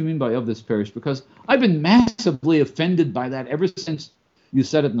explain what you mean by of this parish, because I've been massively offended by that ever since you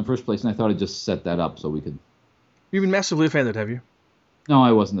said it in the first place, and I thought I'd just set that up so we could... You've been massively offended, have you? No,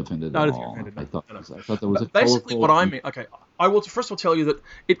 I wasn't offended at all. I thought there was a basically what I mean. Okay, I will first of all tell you that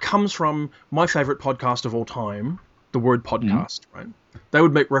it comes from my favorite podcast of all time, the Word Podcast. Right? They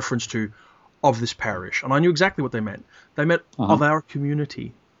would make reference to of this parish, and I knew exactly what they meant. They meant of our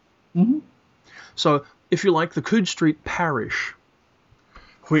community. Mm-hmm. So, if you like, the Coode Street Parish,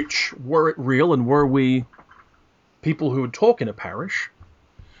 which were it real and were we people who would talk in a parish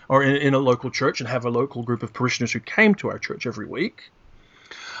or in a local church and have a local group of parishioners who came to our church every week.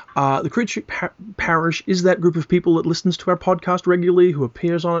 The Coode Street Parish is that group of people that listens to our podcast regularly, who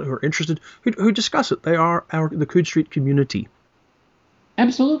appears on it, who are interested, who discuss it. They are the Coode Street community.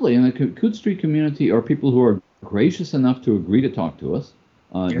 Absolutely, and the Coode Street community are people who are gracious enough to agree to talk to us,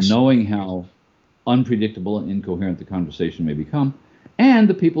 knowing how unpredictable and incoherent the conversation may become, and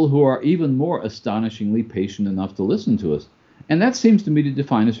the people who are even more astonishingly patient enough to listen to us. And that seems to me to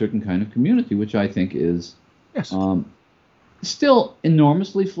define a certain kind of community, which I think is still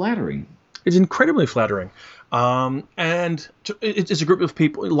enormously flattering. It's incredibly flattering. And it's a group of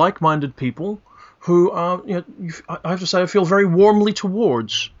people, like-minded people, who I have to say I feel very warmly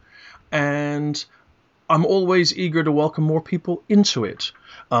towards. And I'm always eager to welcome more people into it,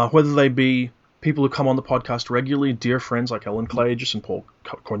 whether they be people who come on the podcast regularly, dear friends like Ellen Clagis and Paul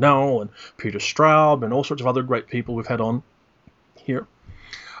Cornell and Peter Straub and all sorts of other great people we've had on here,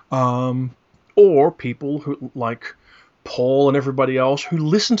 or people who like Paul and everybody else who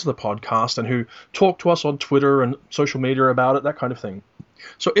listen to the podcast and who talk to us on Twitter and social media about it, that kind of thing.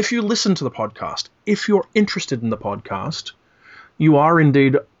 So if you listen to the podcast, if you're interested in the podcast, you are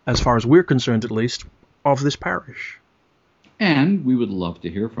indeed, as far as we're concerned at least, of this parish. And we would love to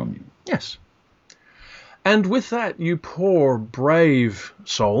hear from you. Yes. And with that, you poor, brave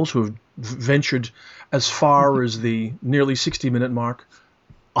souls who have ventured as far as the nearly 60-minute mark,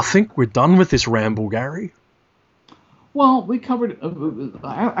 I think we're done with this ramble, Gary. Well, we covered.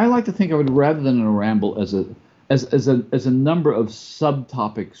 I like to think of it rather than a ramble as a number of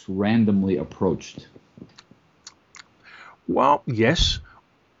subtopics randomly approached. Well, yes,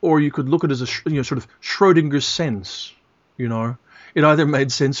 or you could look at it as a sort of Schrodinger's sense. It either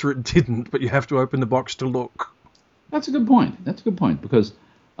made sense or it didn't, but you have to open the box to look. That's a good point. Because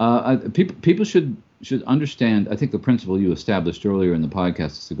people should understand. I think the principle you established earlier in the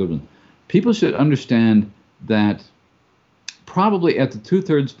podcast is a good one. People should understand that probably at the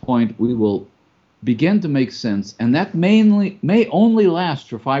 2/3 point we will begin to make sense, and that may only last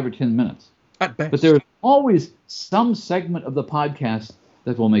for 5 or 10 minutes. At best. But there's always some segment of the podcast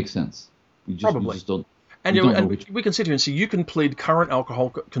that will make sense. Probably. We just don't. And, we can sit here and see, you can plead current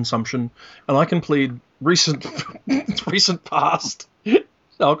alcohol consumption, and I can plead recent past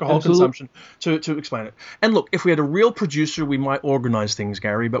alcohol consumption to explain it. And look, if we had a real producer, we might organize things,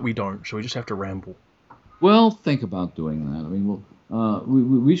 Gary, but we don't, so we just have to ramble. Well, think about doing that. I mean,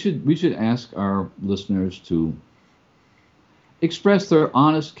 we should ask our listeners to express their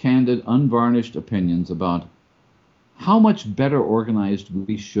honest, candid, unvarnished opinions about how much better organized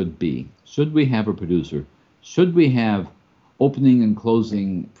we should be. Should we have a producer? Should we have opening and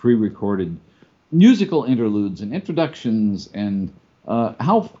closing pre-recorded musical interludes and introductions? And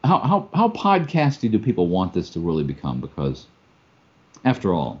how podcasty do people want this to really become? Because,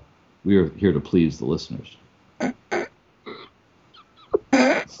 after all, we are here to please the listeners.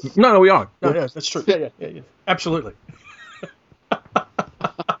 No, we are. No, yeah, that's true. Yeah. Absolutely.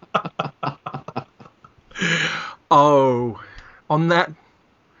 Oh, on that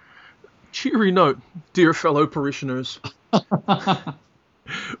cheery note, dear fellow parishioners,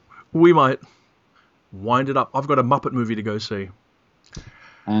 we might wind it up. I've got a Muppet movie to go see.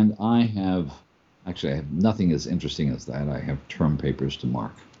 And I have nothing as interesting as that. I have term papers to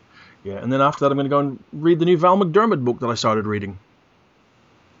mark. Yeah, and then after that I'm going to go and read the new Val McDermid book that I started reading.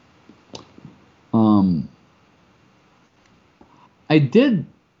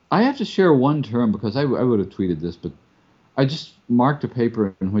 I have to share one term because I would have tweeted this, but I just marked a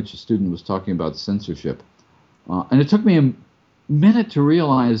paper in which a student was talking about censorship. And it took me a minute to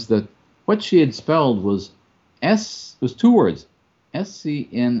realize that what she had spelled was two words,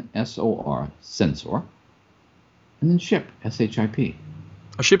 SCNSOR, censor, and then ship, SHIP.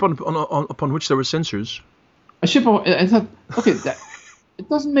 A ship upon which there were censors. A ship, I thought, okay, it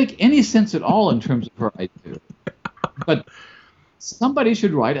doesn't make any sense at all in terms of her idea. But somebody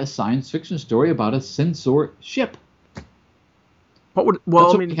should write a science fiction story about a censor ship. Surely the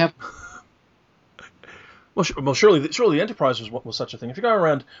Enterprise was such a thing. If you go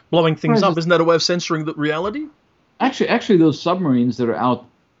around blowing things up, isn't that a way of censoring the reality? Actually, those submarines that are out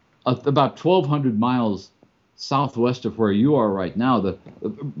about 1,200 miles southwest of where you are right now.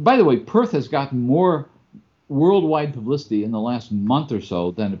 By the way, Perth has gotten more worldwide publicity in the last month or so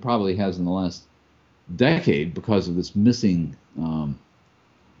than it probably has in the last decade because of this missing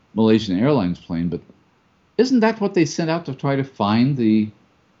Malaysian Airlines plane. But isn't that what they sent out to try to find the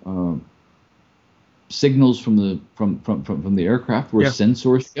signals from the aircraft were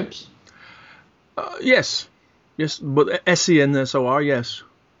censor ships? Yes, but SCNSOR, yes.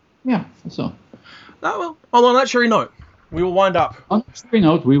 Yeah, so. Well, on that cheery note, we will wind up. On that cheery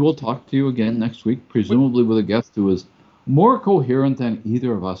note, we will talk to you again next week, presumably with a guest who is more coherent than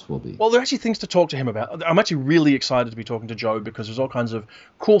either of us will be. Well, there are actually things to talk to him about. I'm actually really excited to be talking to Joe because there's all kinds of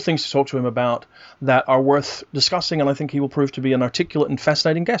cool things to talk to him about that are worth discussing, and I think he will prove to be an articulate and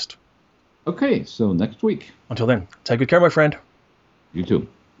fascinating guest. Okay, so next week. Until then, take good care, my friend. You too.